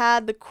really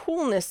had the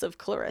coolness of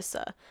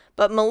Clarissa,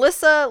 but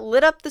Melissa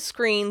lit up the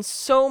screen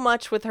so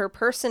much with her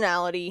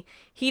personality,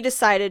 he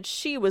decided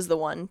she was the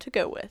one to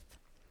go with.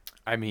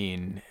 I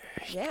mean,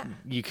 Yeah.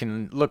 you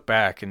can look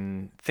back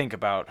and think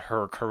about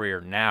her career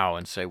now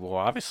and say, well,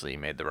 obviously you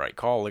made the right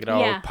call. Look at how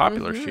Yeah.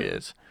 popular she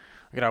is.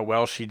 Look at how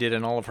well she did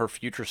in all of her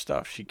future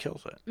stuff. She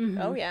kills it.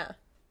 Oh, yeah.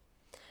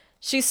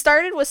 She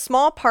started with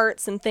small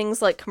parts in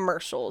things like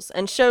commercials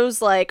and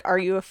shows like Are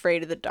You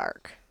Afraid of the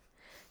Dark?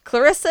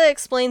 Clarissa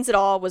Explains It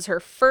All was her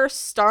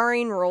first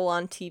starring role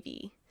on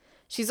TV.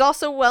 She's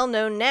also well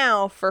known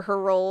now for her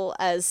role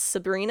as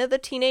Sabrina the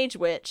Teenage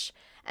Witch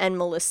and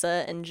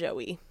Melissa and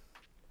Joey.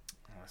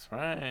 That's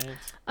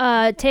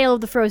right. Tale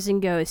of the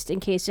Frozen Ghost, in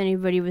case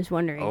anybody was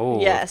wondering. Oh,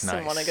 Yes, nice.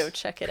 and want to go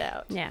check it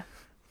out. Yeah.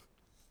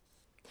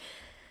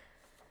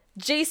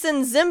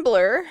 Jason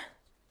Zimbler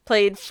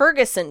played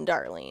Ferguson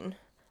Darling.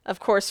 Of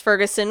course,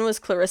 Ferguson was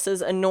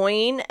Clarissa's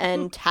annoying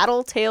and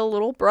tattletale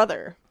little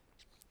brother.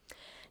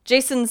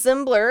 Jason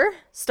Zimbler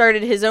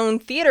started his own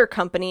theater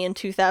company in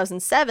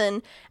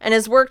 2007 and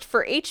has worked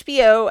for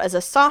HBO as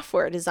a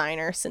software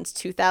designer since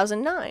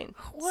 2009.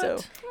 So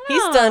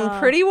he's done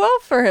pretty well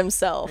for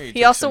himself. He He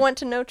took also some- went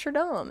to Notre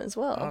Dame as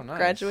well. Oh, nice.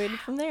 Graduated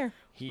from there.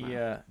 He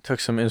took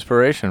some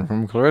inspiration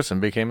from Clarissa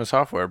and became a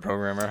software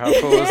programmer. How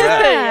cool is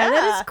that? Yeah,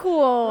 that is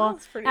cool.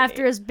 That's pretty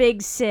After neat. his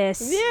big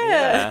sis.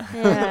 Yeah.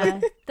 Yeah,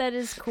 that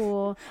is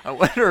cool. I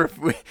wonder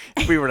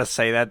if we were to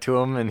say that to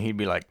him and he'd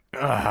be like,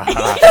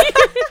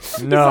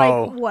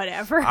 no, Like,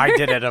 whatever. I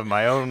did it of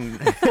my own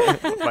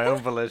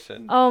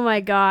volition. Oh my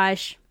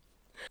gosh.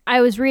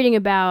 I was reading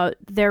about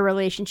their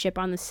relationship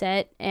on the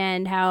set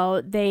and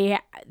how their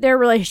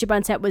relationship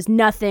on set was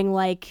nothing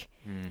like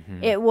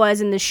it was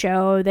in the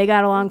show. They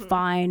got along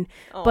fine.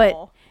 But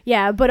Aw.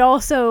 yeah, but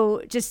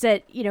also just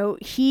that,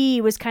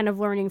 he was kind of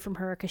learning from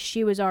her because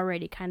she was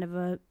already kind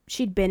of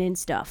she'd been in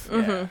stuff.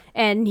 Yeah.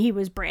 And he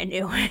was brand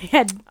new. He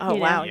had, Oh,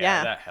 wow.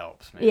 Yeah. That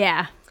helps, man.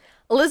 Yeah.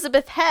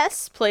 Elizabeth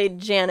Hess played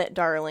Janet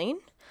Darling.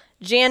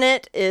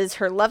 Janet is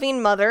her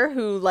loving mother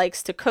who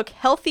likes to cook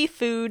healthy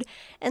food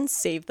and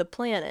save the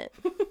planet.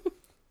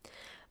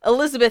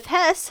 Elizabeth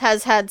Hess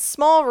has had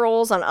small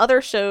roles on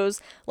other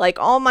shows like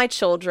All My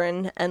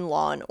Children and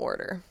Law and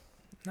Order.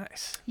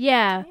 Nice.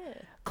 Yeah.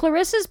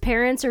 Clarissa's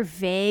parents are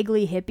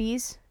vaguely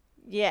hippies.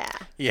 Yeah.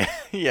 Yeah,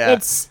 yeah.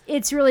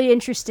 It's really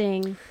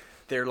interesting.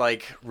 They're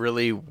like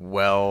really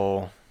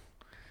well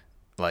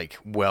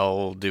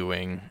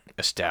doing,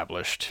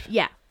 established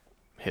Yeah.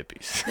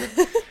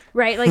 hippies.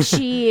 Right, like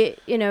she,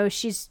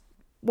 she's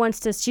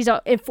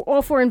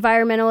all for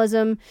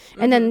environmentalism,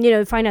 and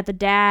then find out the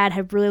dad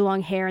had really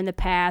long hair in the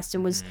past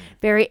and was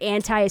very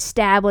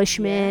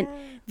anti-establishment,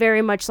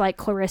 very much like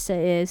Clarissa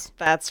is.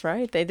 That's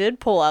right. They did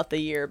pull out the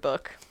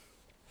yearbook.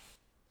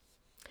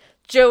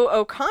 Joe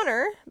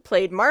O'Connor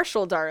played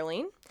Marshall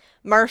Darling.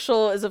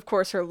 Marshall is, of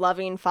course, her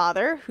loving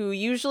father, who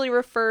usually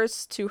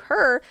refers to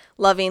her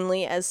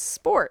lovingly as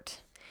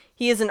Sport.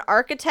 He is an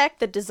architect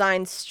that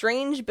designs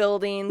strange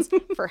buildings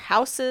for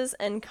houses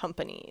and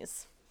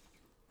companies.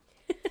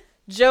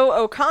 Joe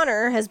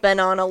O'Connor has been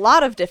on a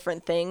lot of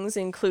different things,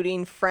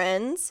 including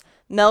Friends,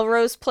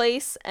 Melrose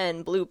Place,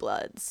 and Blue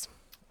Bloods.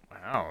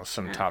 Wow,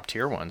 some top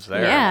tier ones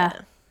there. Yeah.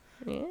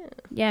 Yeah.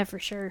 Yeah, for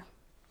sure.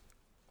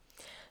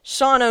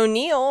 Sean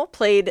O'Neill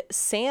played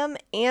Sam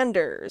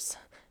Anders.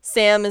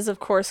 Sam is, of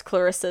course,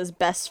 Clarissa's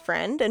best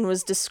friend and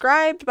was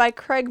described by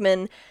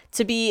Craigman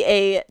to be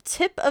a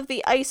tip of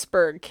the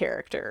iceberg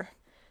character.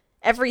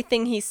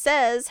 Everything he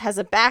says has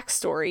a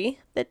backstory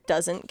that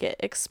doesn't get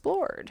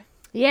explored.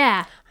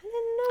 Yeah. I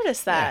didn't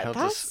notice that. he'll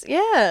That's, just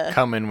yeah.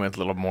 Come in with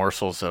little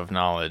morsels of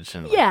knowledge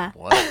and Yeah.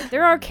 like, what?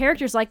 There are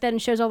characters like that in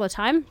shows all the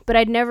time, but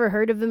I'd never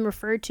heard of them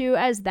referred to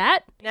as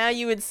that. Now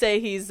you would say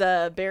he's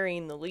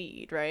burying the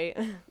lead, right?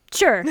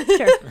 Sure.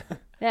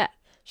 Yeah.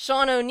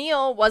 Sean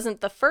O'Neill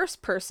wasn't the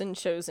first person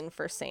chosen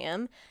for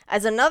Sam,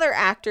 as another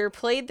actor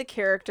played the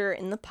character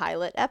in the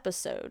pilot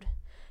episode.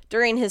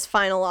 During his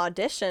final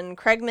audition,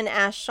 Craigman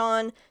asked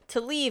Sean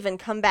to leave and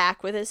come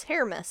back with his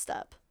hair messed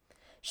up.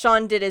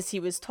 Sean did as he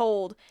was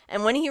told,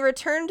 and when he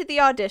returned to the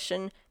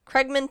audition,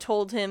 Craigman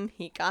told him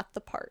he got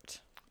the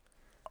part.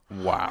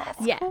 Wow.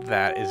 Yeah.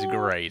 That is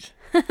great.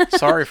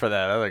 Sorry for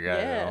that other guy,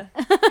 Yeah.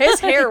 though. His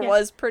hair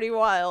was pretty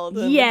wild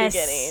in Yes. the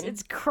beginning.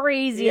 It's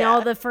crazy in Yeah.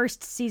 all the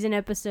first season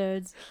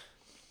episodes.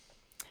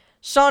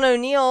 Sean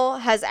O'Neill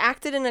has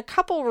acted in a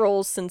couple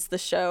roles since the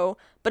show,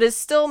 but is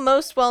still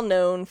most well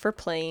known for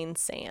playing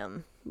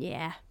Sam.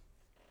 Yeah.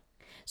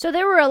 So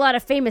there were a lot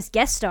of famous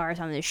guest stars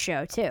on this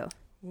show too.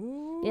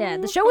 Yeah,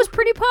 the show was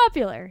pretty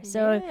popular,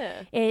 so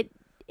Yeah.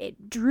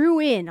 it drew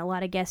in a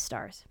lot of guest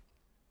stars.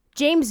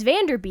 James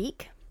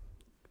Vanderbeek,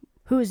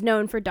 who is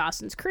known for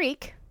Dawson's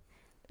Creek,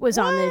 was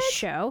on this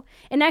show.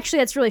 And actually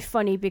that's really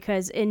funny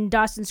because in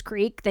Dawson's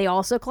Creek, they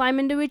also climb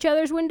into each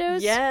other's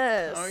windows.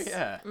 Yes. Oh,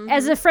 yeah.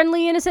 As a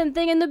friendly, innocent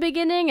thing in the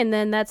beginning, and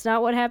then that's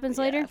not what happens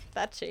later. Yeah,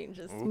 that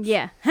changes.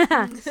 Yeah.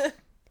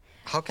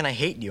 How can I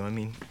hate you? I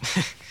mean,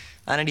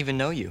 I don't even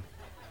know you.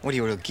 What are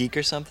you, a little geek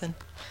or something?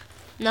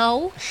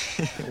 No.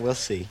 We'll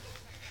see.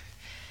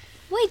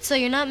 Wait, so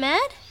you're not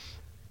mad?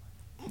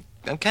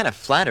 I'm kind of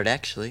flattered,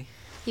 actually.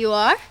 You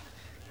are?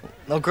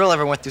 No girl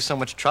ever went through so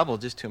much trouble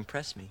just to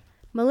impress me.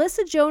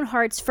 Melissa Joan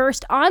Hart's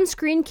first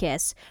on-screen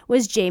kiss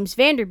was James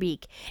Van Der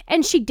Beek,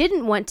 and she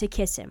didn't want to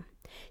kiss him.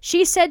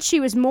 She said she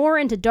was more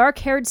into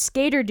dark-haired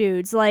skater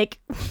dudes like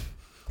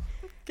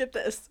Get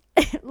this.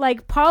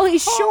 like Pauly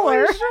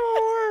Shore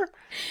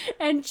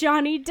and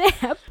Johnny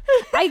Depp.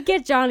 I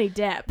get Johnny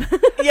Depp.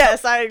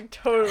 Yes, I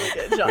totally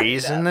get Johnny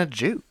Reason Depp. the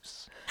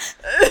juice.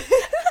 Oh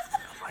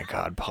my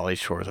God, Pauly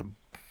Shore is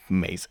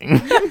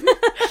amazing.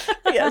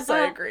 Yes,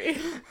 I agree.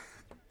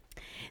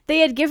 They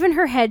had given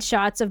her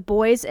headshots of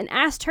boys and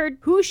asked her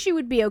who she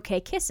would be okay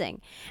kissing.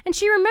 And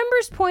she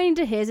remembers pointing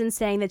to his and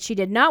saying that she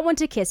did not want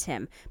to kiss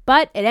him,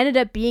 but it ended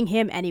up being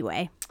him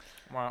anyway.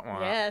 Wah, wah.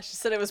 Yeah, she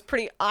said it was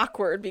pretty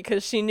awkward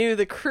because she knew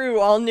the crew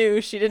all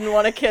knew she didn't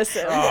want to kiss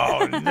him.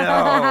 Oh no,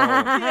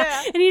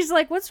 Yeah. And he's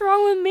like, "What's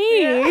wrong with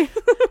me?"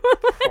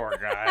 poor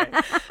guy.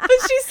 But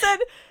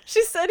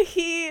she said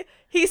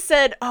he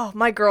said, "Oh,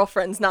 my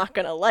girlfriend's not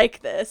gonna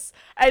like this,"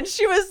 and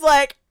she was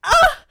like,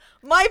 "Ah,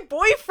 my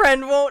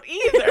boyfriend won't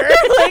either."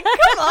 Like,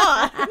 come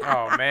on.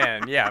 Oh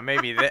man, yeah,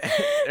 maybe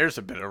there's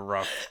a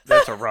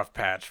rough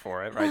patch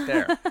for it right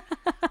there.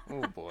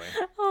 Oh boy,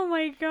 Oh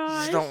my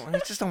gosh.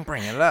 just don't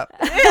bring it up.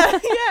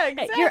 Yeah,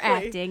 exactly. You're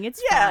acting.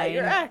 It's Yeah, fine.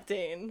 you're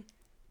acting.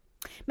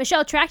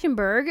 Michelle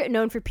Trachtenberg,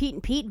 known for Pete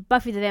and Pete,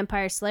 Buffy the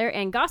Vampire Slayer,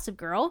 and Gossip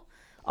Girl.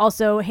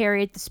 Also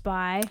Harriet the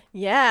Spy.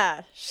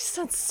 Yeah, she's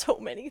done so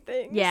many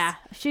things. Yeah,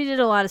 she did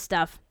a lot of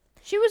stuff.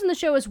 She was in the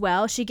show as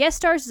well. She guest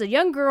stars as a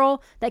young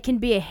girl that can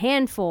be a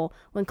handful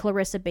when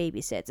Clarissa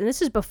babysits. And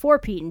this is before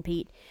Pete and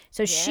Pete.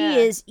 So she Yeah.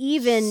 is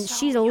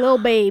she's a little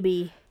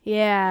baby.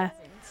 Yeah.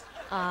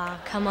 Aw,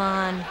 come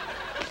on.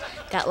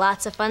 Got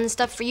lots of fun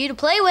stuff for you to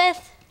play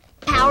with.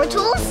 Power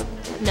tools?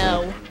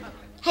 No,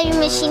 Heavy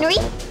machinery?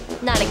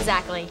 not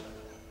exactly.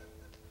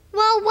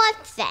 Well, what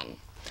then?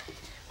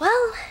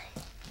 Well,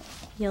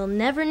 you'll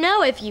never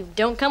know if you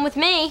don't come with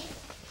me.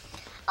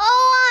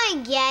 Oh, I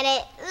get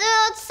it.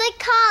 Little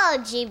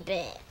psychology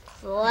bit.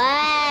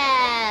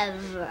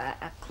 Clever.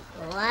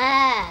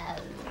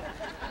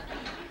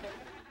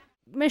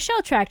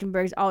 Michelle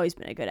Trachtenberg's always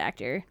been a good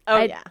actor.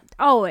 Oh, yeah.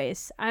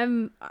 Always.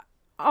 I'm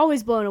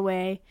always blown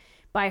away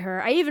by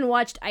her. I even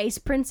watched Ice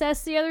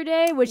Princess the other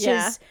day, which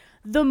Yeah. is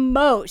the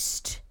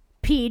most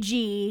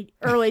PG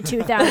early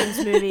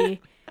 2000s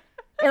movie.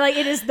 Like,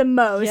 it is the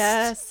most.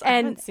 Yes, I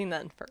And haven't seen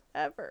that in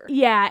forever.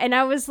 yeah, and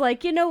I was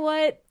like, you know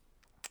what?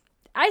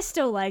 I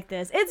still like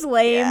this. It's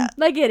lame, Yeah.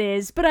 like it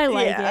is, but I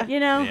like Yeah. it. You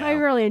know, Yeah. I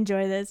really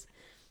enjoy this.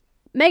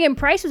 Megan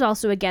Price was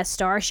also a guest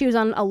star. She was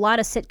on a lot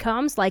of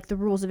sitcoms like The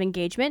Rules of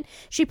Engagement.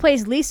 She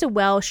plays Lisa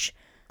Welsh,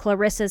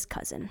 Clarissa's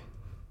cousin.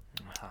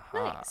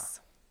 Nice.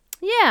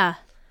 Yeah.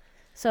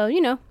 So,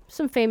 you know,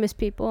 some famous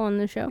people on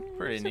the show.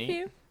 Pretty There's a neat.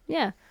 few.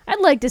 Yeah. I'd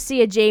like to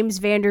see a James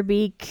Van Der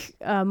Beek,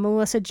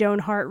 Melissa Joan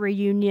Hart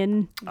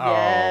reunion.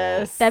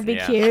 Yes. That'd be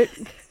Yeah. cute.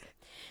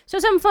 So,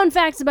 some fun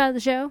facts about the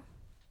show.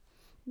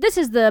 This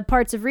is the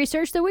parts of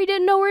research that we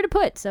didn't know where to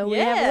put. So, we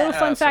have a Yeah. little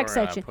fun So fact we're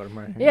gonna section. put 'em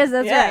right here. Yes,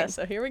 that's Yeah, right.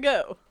 so here we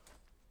go.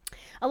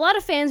 A lot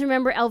of fans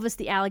remember Elvis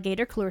the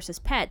alligator, Clarissa's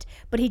pet,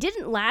 but he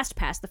didn't last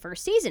past the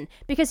first season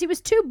because he was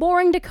too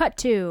boring to cut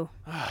to.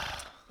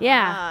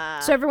 Yeah.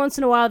 So every once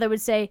in a while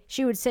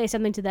she would say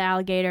something to the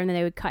alligator and then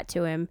they would cut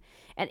to him.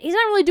 And he's not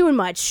really doing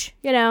much,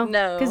 you know?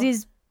 No. Because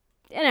he's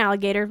an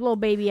alligator, little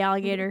baby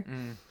alligator.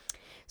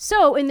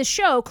 So in the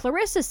show,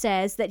 Clarissa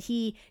says that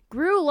he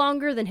grew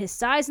longer than his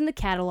size in the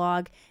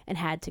catalog and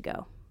had to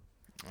go.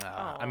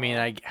 I mean,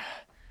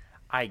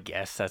 I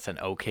guess that's an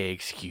okay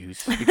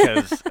excuse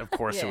because, of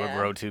course, it would Yeah.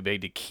 grow too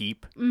big to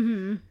keep.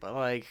 Mm-hmm. But,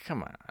 like,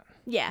 come on.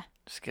 Yeah.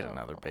 Just get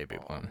another baby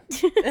one.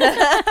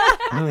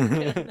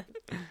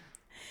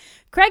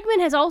 Craigman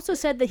has also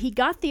said that he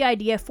got the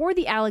idea for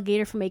the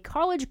alligator from a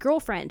college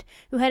girlfriend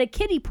who had a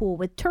kiddie pool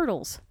with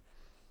turtles.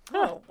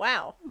 Oh,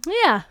 wow.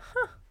 Yeah.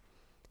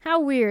 How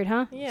weird,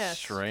 huh? Yeah.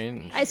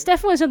 Strange. It's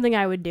definitely something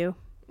I would do.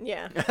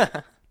 Yeah.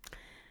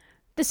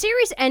 The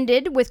series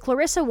ended with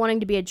Clarissa wanting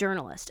to be a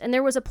journalist, and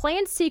there was a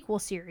planned sequel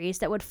series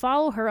that would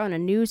follow her on a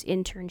news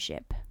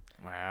internship.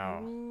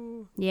 Wow.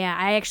 Yeah,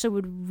 I actually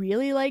would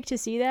really like to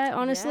see that,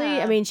 honestly.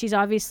 Yeah. I mean, she's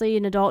obviously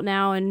an adult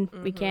now, and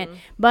we can't,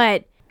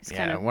 but it's Yeah,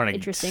 kind I of want to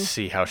interesting.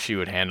 see how she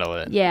would handle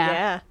it. Yeah.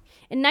 Yeah.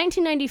 In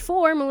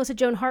 1994, Melissa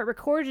Joan Hart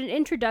recorded an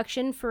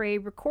introduction for a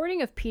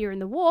recording of Peter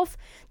and the Wolf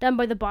done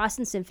by the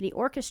Boston Symphony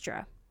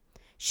Orchestra.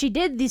 She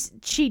did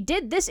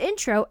this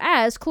intro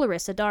as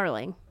Clarissa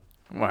Darling.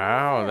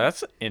 Wow,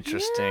 that's an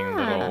interesting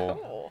little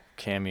Cool.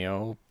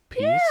 cameo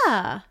piece.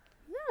 Yeah.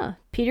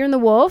 Peter and the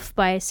Wolf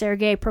by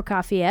Sergei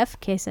Prokofiev, in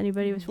case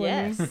anybody was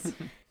wondering. Yes.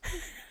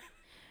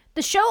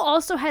 The show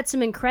also had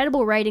some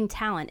incredible writing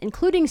talent,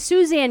 including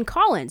Suzanne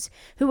Collins,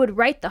 who would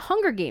write the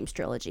Hunger Games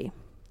trilogy.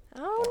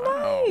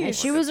 Oh, nice. And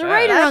she Look was at a that.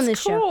 writer on That's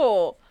this show.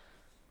 cool.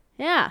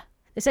 Yeah.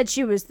 They said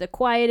she was the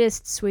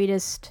quietest,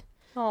 sweetest.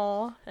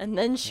 Aw. And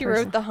then she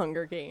wrote The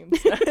Hunger Games.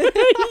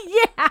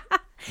 Yeah.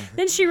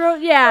 Then she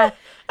wrote, yeah.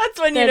 That's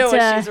when you know what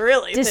that, she's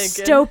really thinking.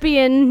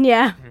 dystopian,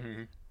 yeah.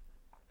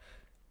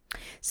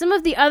 Some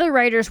of the other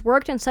writers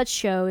worked on such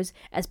shows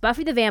as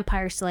Buffy the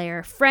Vampire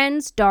Slayer,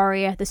 Friends,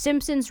 Daria, The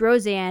Simpsons,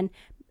 Roseanne,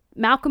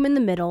 Malcolm in the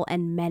Middle,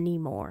 and many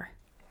more.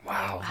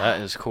 Wow,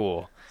 that is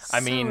cool. I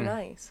mean, so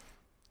nice.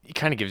 it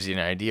kind of gives you an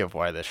idea of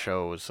why the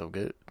show was so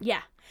good.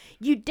 Yeah.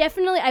 You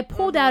definitely, I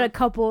pulled out a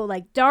couple,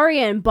 like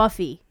Daria and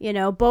Buffy,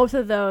 both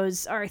of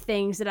those are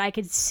things that I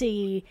could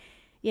see,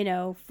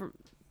 from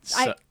the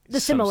Some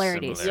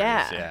similarities.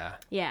 Yeah.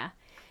 Yeah.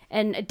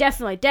 And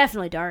definitely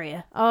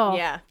Daria. Oh,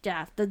 Yeah.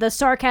 Yeah. The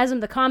sarcasm,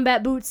 the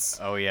combat boots.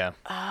 Oh, yeah.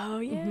 Oh,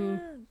 yeah.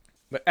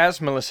 But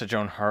as Melissa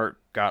Joan Hart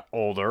got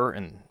older,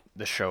 and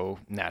the show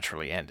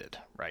naturally ended,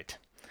 right?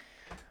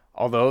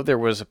 Although there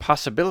was a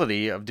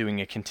possibility of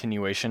doing a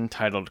continuation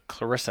titled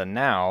Clarissa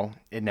Now,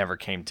 it never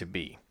came to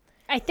be.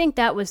 I think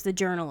that was the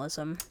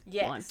journalism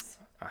Yes. one.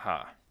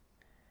 Aha.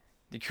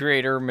 The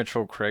creator,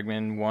 Mitchell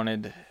Craigman,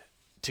 wanted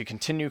to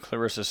continue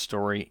Clarissa's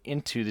story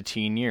into the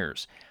teen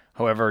years.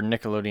 However,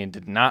 Nickelodeon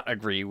did not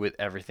agree with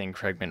everything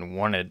Craigman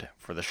wanted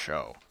for the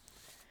show.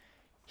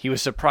 He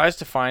was surprised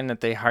to find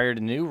that they hired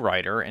a new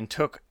writer and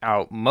took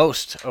out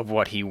most of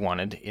what he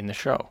wanted in the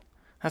show.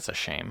 That's a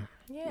shame.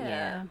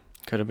 Yeah.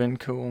 Could have been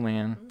cool,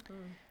 man.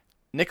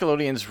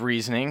 Nickelodeon's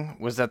reasoning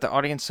was that the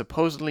audience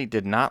supposedly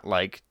did not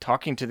like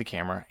talking to the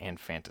camera and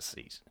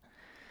fantasies.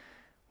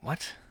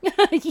 What? Yeah,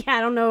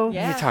 I don't know. What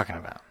are you talking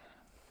about?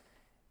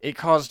 It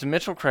caused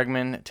Mitchell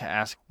Craigman to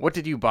ask, "What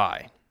did you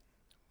buy?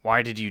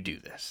 Why did you do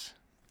this?"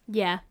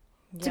 Yeah.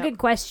 It's Yep. a good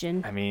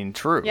question. I mean,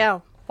 true. Yeah.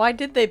 Why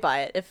did they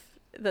buy it if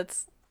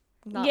that's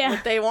not Yeah.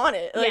 what they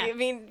wanted? Like, Yeah. I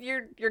mean,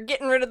 you're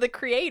getting rid of the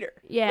creator.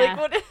 Yeah.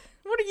 Like,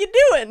 what are you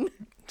doing?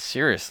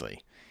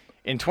 Seriously.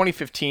 In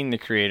 2015, the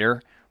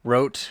creator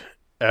wrote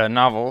a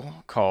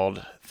novel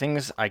called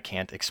Things I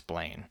Can't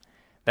Explain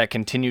that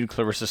continued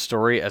Clarissa's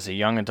story as a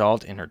young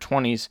adult in her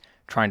 20s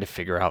trying to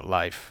figure out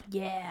life.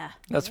 Yeah.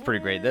 That's pretty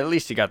great. At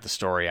least he got the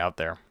story out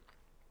there.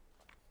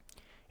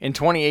 In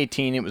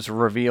 2018, it was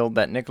revealed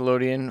that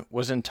Nickelodeon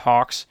was in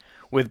talks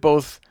with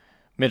both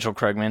Mitchell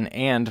Craigman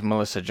and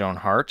Melissa Joan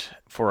Hart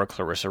for a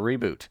Clarissa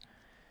reboot.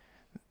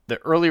 The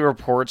early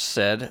reports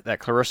said that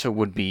Clarissa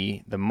would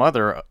be the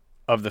mother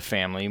of the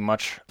family,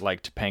 much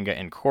like Topanga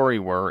and Corey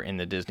were in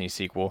the Disney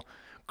sequel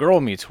Girl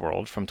Meets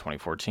World from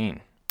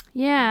 2014.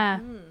 Yeah.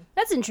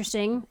 That's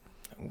interesting.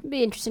 It'd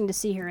be interesting to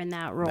see her in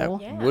that role.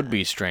 That would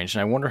be strange,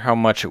 and I wonder how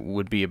much it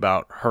would be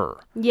about her.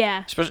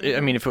 Yeah. Especially, I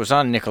mean, if it was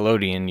on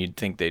Nickelodeon, you'd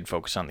think they'd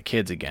focus on the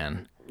kids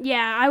again.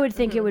 Yeah, I would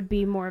think it would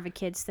be more of a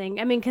kids thing.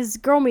 I mean, because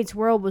Girl Meets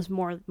World was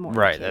more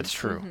Right, kids. that's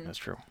true. That's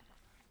true.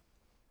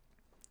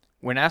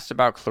 When asked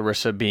about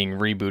Clarissa being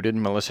rebooted,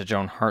 Melissa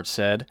Joan Hart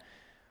said,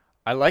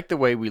 "I like the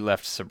way we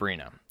left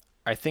Sabrina.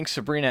 I think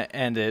Sabrina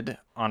ended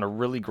on a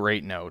really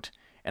great note,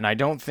 and I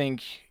don't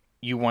think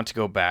you want to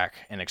go back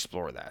and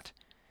explore that.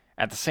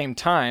 At the same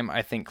time,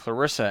 I think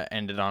Clarissa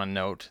ended on a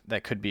note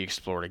that could be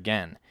explored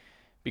again,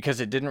 because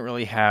it didn't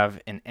really have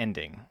an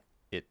ending.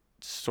 It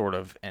sort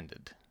of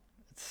ended."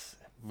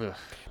 Ugh.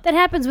 That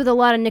happens with a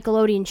lot of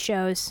Nickelodeon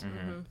shows,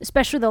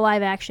 especially the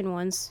live action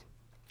ones.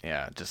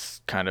 Yeah,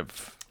 just kind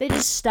of They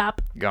just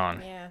stop.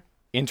 gone. Yeah.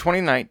 In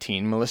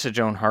 2019, Melissa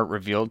Joan Hart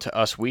revealed to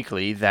Us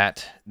Weekly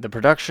that the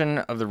production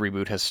of the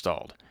reboot has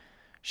stalled.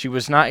 She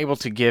was not able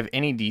to give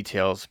any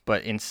details,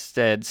 but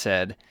instead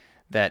said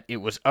that it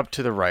was up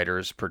to the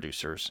writers,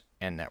 producers,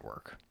 and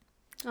network.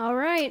 All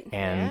right.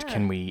 And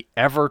can we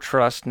ever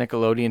trust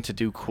Nickelodeon to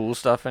do cool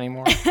stuff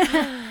anymore?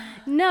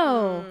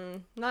 No,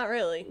 Not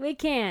really. we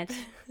can't,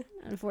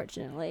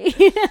 unfortunately.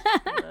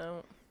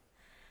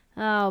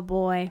 Oh,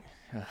 boy.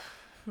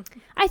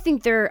 I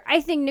think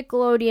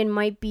Nickelodeon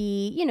might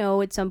be,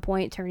 at some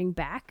point turning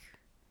back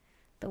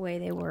the way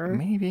they were.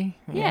 Maybe.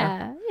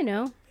 Yeah, We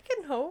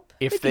can hope.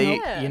 If We they,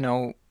 can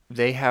hope.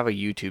 they have a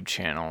YouTube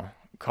channel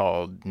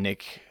called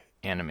Nick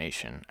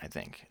Animation, I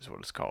think is what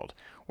it's called,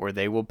 where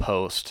they will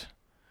post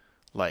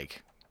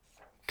like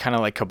kind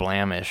of like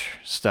Kablamish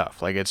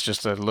stuff. Like it's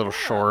just a little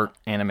short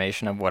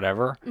animation of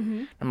whatever.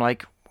 Mm-hmm. I'm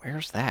like,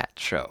 where's that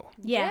show?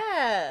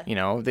 Yeah.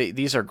 Yeah.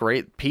 These are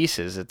great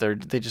pieces that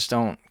they just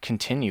don't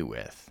continue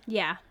with.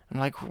 Yeah. I'm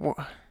like,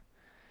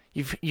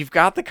 you've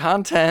got the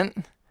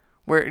content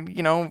where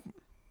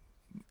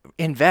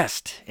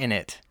invest in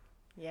it.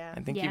 Yeah.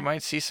 I think Yeah. you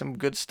might see some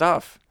good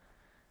stuff.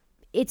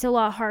 It's a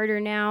lot harder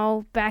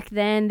now. Back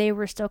then, they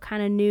were still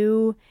kind of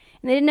new,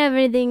 and they didn't have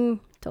anything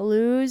to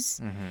lose.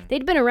 Mm-hmm.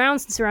 They'd been around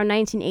since around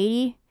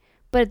 1980,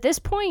 but at this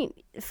point,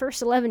 the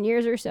first 11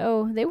 years or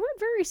so, they weren't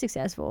very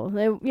successful.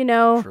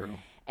 True.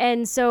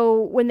 And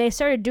so when they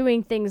started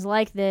doing things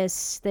like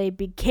this, they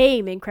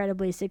became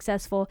incredibly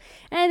successful.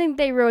 And I think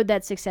they rode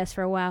that success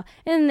for a while.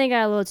 And then they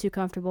got a little too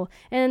comfortable.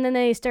 And then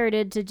they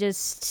started to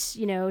just,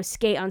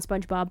 skate on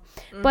SpongeBob.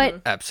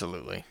 But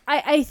Absolutely.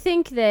 I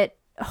think that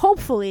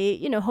hopefully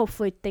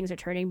things are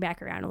turning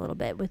back around a little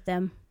bit with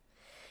them.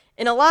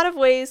 In a lot of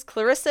ways,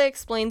 Clarissa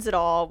Explains It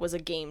All was a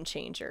game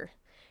changer.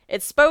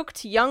 It spoke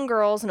to young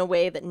girls in a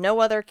way that no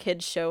other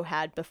kids show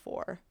had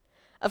before.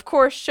 Of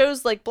course,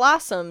 shows like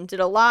Blossom did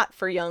a lot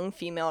for young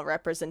female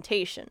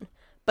representation,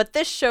 but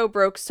this show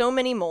broke so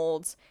many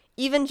molds,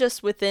 even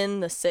just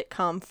within the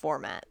sitcom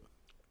format.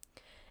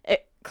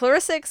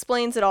 Clarissa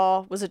Explains It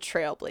All was a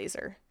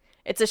trailblazer.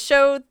 It's a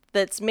show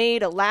that's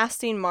made a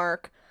lasting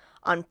mark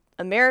on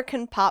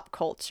American pop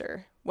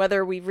culture,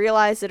 whether we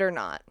realize it or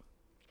not.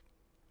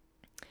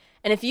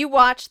 And if you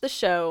watch the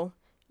show,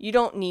 you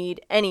don't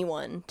need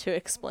anyone to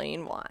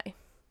explain why.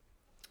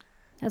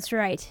 That's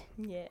right.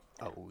 Yeah.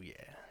 Oh, yeah.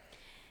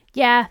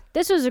 Yeah,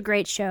 this was a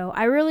great show.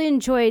 I really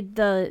enjoyed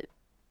the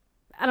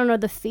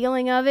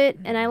feeling of it,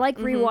 and I like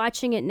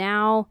rewatching it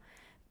now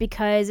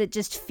because it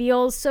just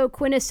feels so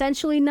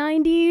quintessentially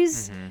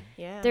 90s.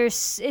 Yeah.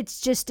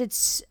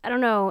 I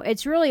don't know,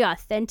 it's really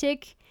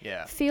authentic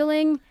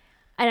feeling,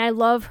 and I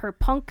love her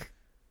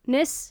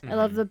punkness. I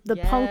love the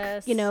punk,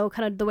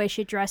 kind of the way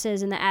she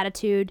dresses and the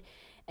attitude,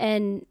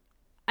 and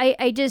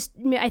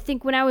I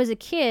think when I was a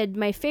kid,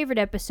 my favorite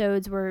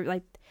episodes were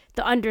like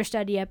the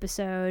understudy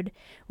episode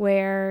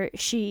where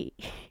she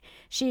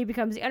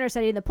becomes the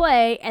understudy in the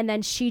play, and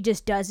then she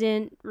just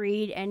doesn't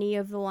read any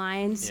of the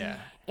lines. Yeah.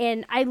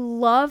 And I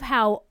love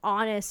how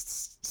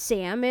honest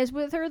Sam is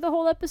with her the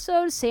whole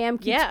episode. Sam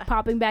keeps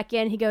popping back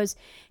in. He goes,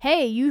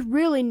 "Hey, you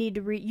really need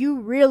to read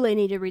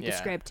the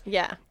script."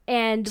 Yeah.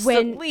 And Just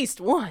when at least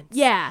once.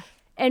 Yeah.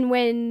 And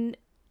when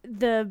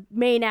the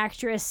main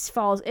actress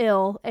falls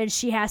ill and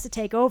she has to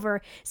take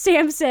over,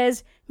 Sam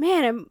says,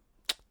 "Man,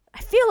 I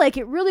feel like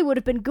it really would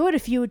have been good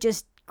if you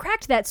just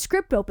cracked that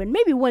script open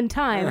maybe one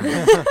time."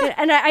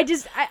 And I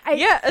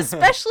yeah,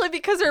 especially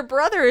because her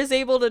brother is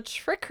able to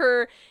trick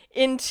her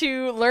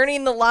into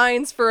learning the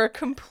lines for a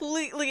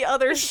completely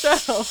other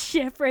show.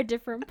 Yeah, for a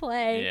different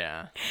play.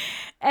 Yeah.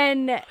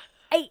 And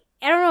I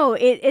don't know,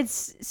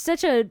 it's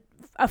such a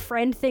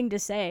friend thing to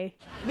say.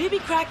 Maybe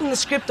cracking the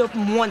script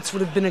open once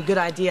would have been a good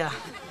idea.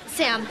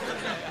 Sam,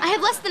 I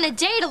have less than a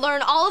day to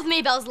learn all of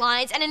Maybelle's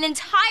lines and an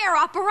entire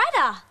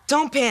operetta.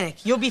 Don't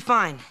panic. You'll be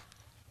fine.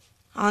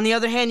 On the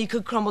other hand, you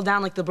could crumble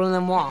down like the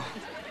Berlin Wall.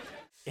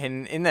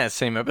 In that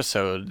same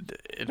episode,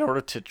 in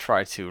order to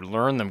try to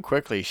learn them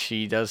quickly,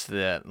 she does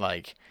that,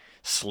 like,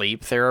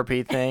 sleep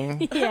therapy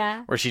thing.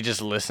 Yeah. Where she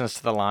just listens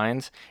to the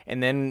lines.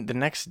 And then the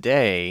next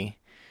day,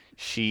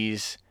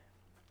 she's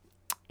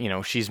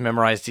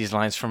memorized these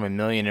lines from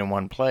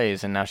 1,000,001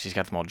 plays, and now she's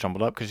got them all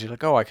jumbled up because she's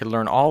like, oh, I could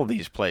learn all of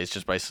these plays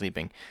just by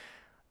sleeping.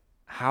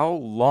 How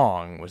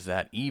long was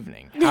that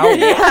evening?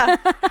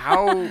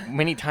 How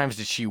many times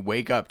did she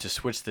wake up to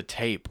switch the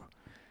tape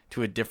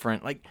to a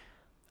different, like,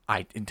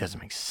 it doesn't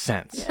make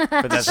sense.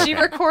 But that's Did she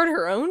record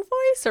her own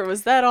voice, or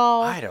was that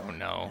all? I don't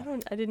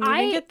know. I didn't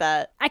even get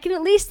that. I can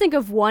at least think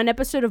of one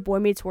episode of Boy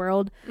Meets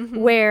World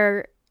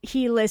where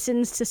he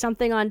listens to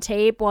something on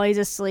tape while he's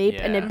asleep,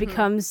 and it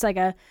becomes like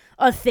a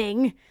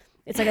thing.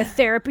 It's like a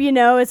therapy,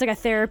 it's like a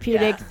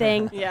therapeutic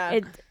thing. Yeah.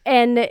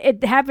 And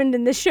it happened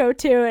in this show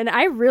too, and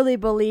I really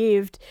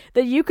believed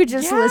that you could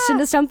just listen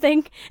to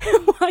something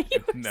while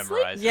you were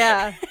memorize asleep.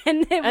 Yeah.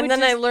 And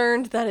then I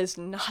learned that is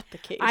not the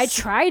case. I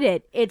tried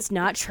it. It's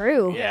not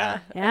true. Yeah.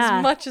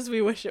 As much as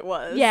we wish it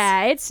was.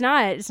 Yeah, it's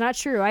not. It's not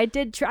true. I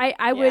did try.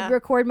 I would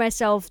record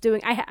myself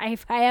doing. I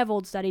have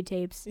old study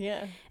tapes.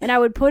 Yeah. And I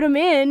would put them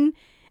in,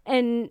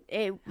 and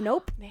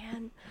nope.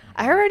 Man,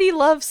 I already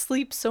love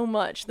sleep so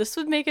much. This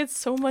would make it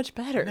so much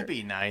better. That'd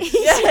be nice.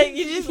 Yeah,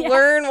 you just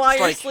learn while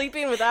you're like-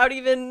 sleeping without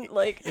even,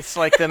 like... It's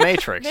like the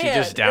Matrix. Man, you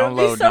just it would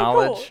be download so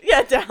knowledge. cool.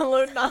 Yeah,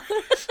 download knowledge.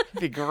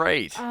 It'd be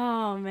great.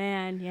 Oh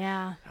man,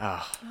 yeah.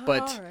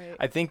 But Alright.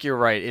 I think you're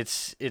right.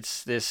 It's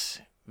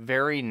this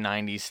very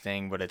 90s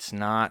thing, but it's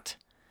not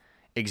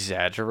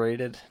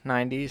exaggerated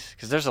 90s,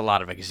 because there's a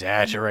lot of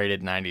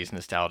exaggerated 90s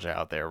nostalgia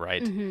out there,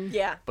 right?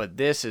 Yeah. But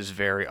this is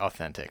very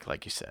authentic,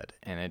 like you said,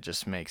 and it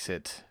just makes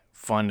it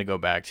fun to go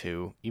back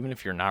to, even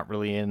if you're not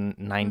really a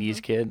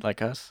 90s kid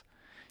like us.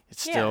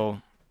 It's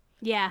still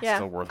Yeah. Yeah,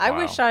 still worthwhile. I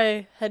wish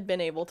I had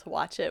been able to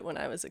watch it when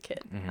I was a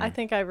kid. I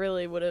think I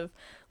really would have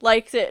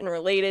liked it and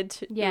related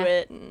to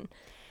it. And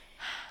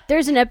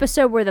There's an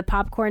episode where the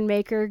popcorn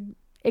maker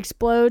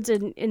explodes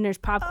and there's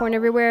popcorn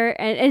everywhere,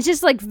 and it's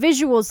just like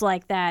visuals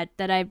like that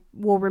I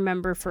will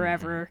remember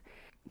forever.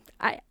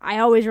 I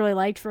always really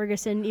liked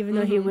Ferguson, even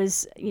though he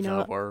was,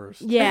 the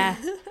worst. yeah,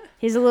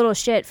 he's a little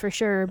shit for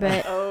sure,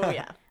 but oh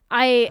yeah.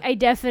 I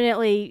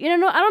definitely, I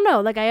don't know,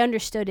 like I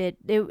understood it.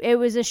 It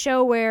was a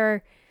show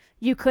where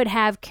you could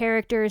have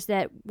characters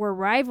that were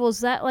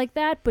rivals like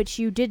that, but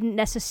you didn't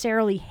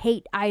necessarily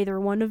hate either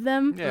one of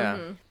them.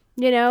 Yeah.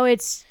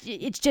 It's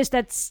just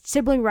that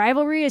sibling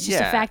rivalry is just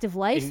a Yeah. fact of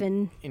life,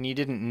 and you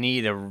didn't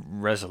need a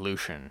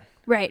resolution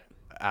right.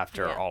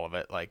 after all of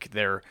it. Like,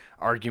 their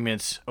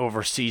arguments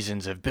over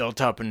seasons have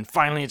built up, and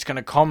finally it's going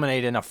to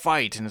culminate in a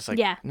fight, and it's like,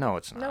 no,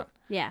 it's not.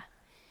 Yeah.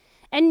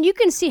 And you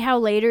can see how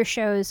later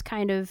shows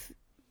kind of,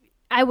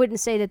 I wouldn't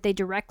say that they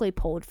directly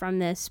pulled from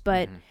this,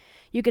 but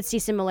you could see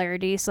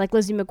similarities, like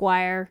Lizzie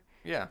McGuire.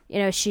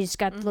 Yeah. She's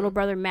got the little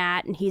brother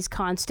Matt, and he's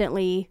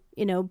constantly,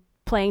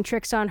 playing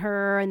tricks on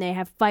her, and they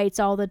have fights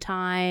all the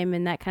time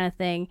and that kind of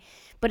thing.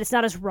 But it's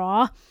not as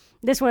raw.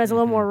 This one is a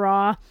little more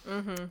raw.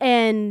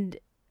 And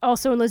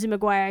also in Lizzie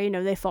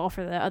McGuire, they fall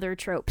for the other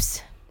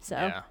tropes. So,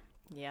 Yeah.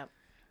 Yep.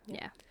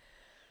 yeah.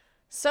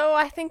 So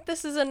I think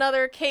this is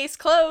another case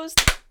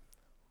closed.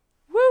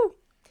 Woo!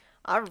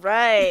 All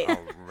right.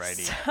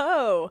 Alrighty.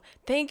 So,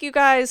 thank you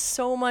guys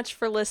so much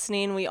for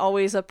listening. We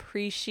always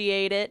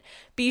appreciate it.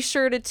 Be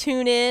sure to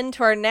tune in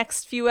to our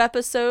next few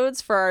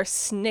episodes for our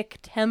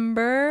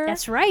Snicktember.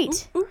 That's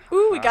right.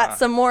 We got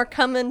some more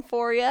coming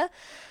for you.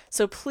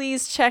 So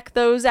please check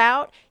those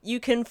out. You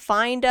can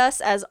find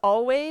us, as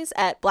always,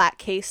 at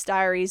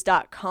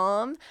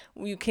blackcasediaries.com.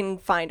 You can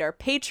find our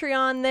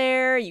Patreon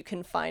there. You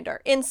can find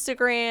our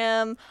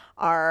Instagram,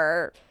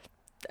 our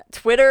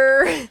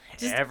Twitter,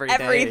 just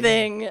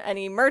everything.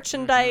 Any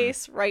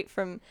merchandise right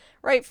from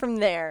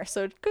there.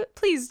 So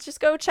please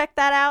just go check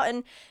that out.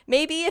 And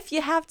maybe if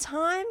you have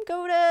time,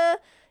 go to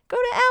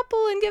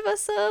Apple and give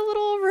us a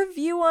little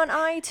review on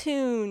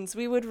iTunes.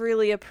 We would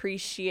really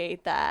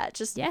appreciate that.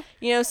 Just,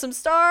 some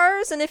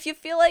stars, and if you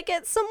feel like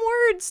it, some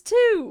words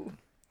too.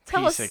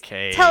 Tell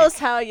us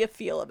how you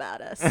feel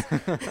about us.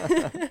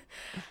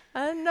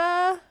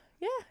 And,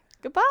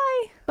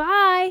 goodbye.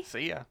 Bye.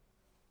 See ya.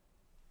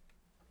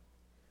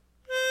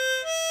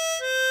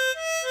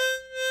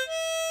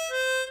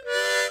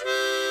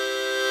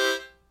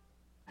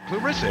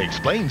 Clarissa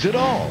Explains It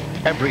All,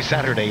 every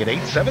Saturday at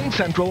 8, 7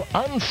 Central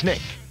on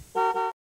Snick.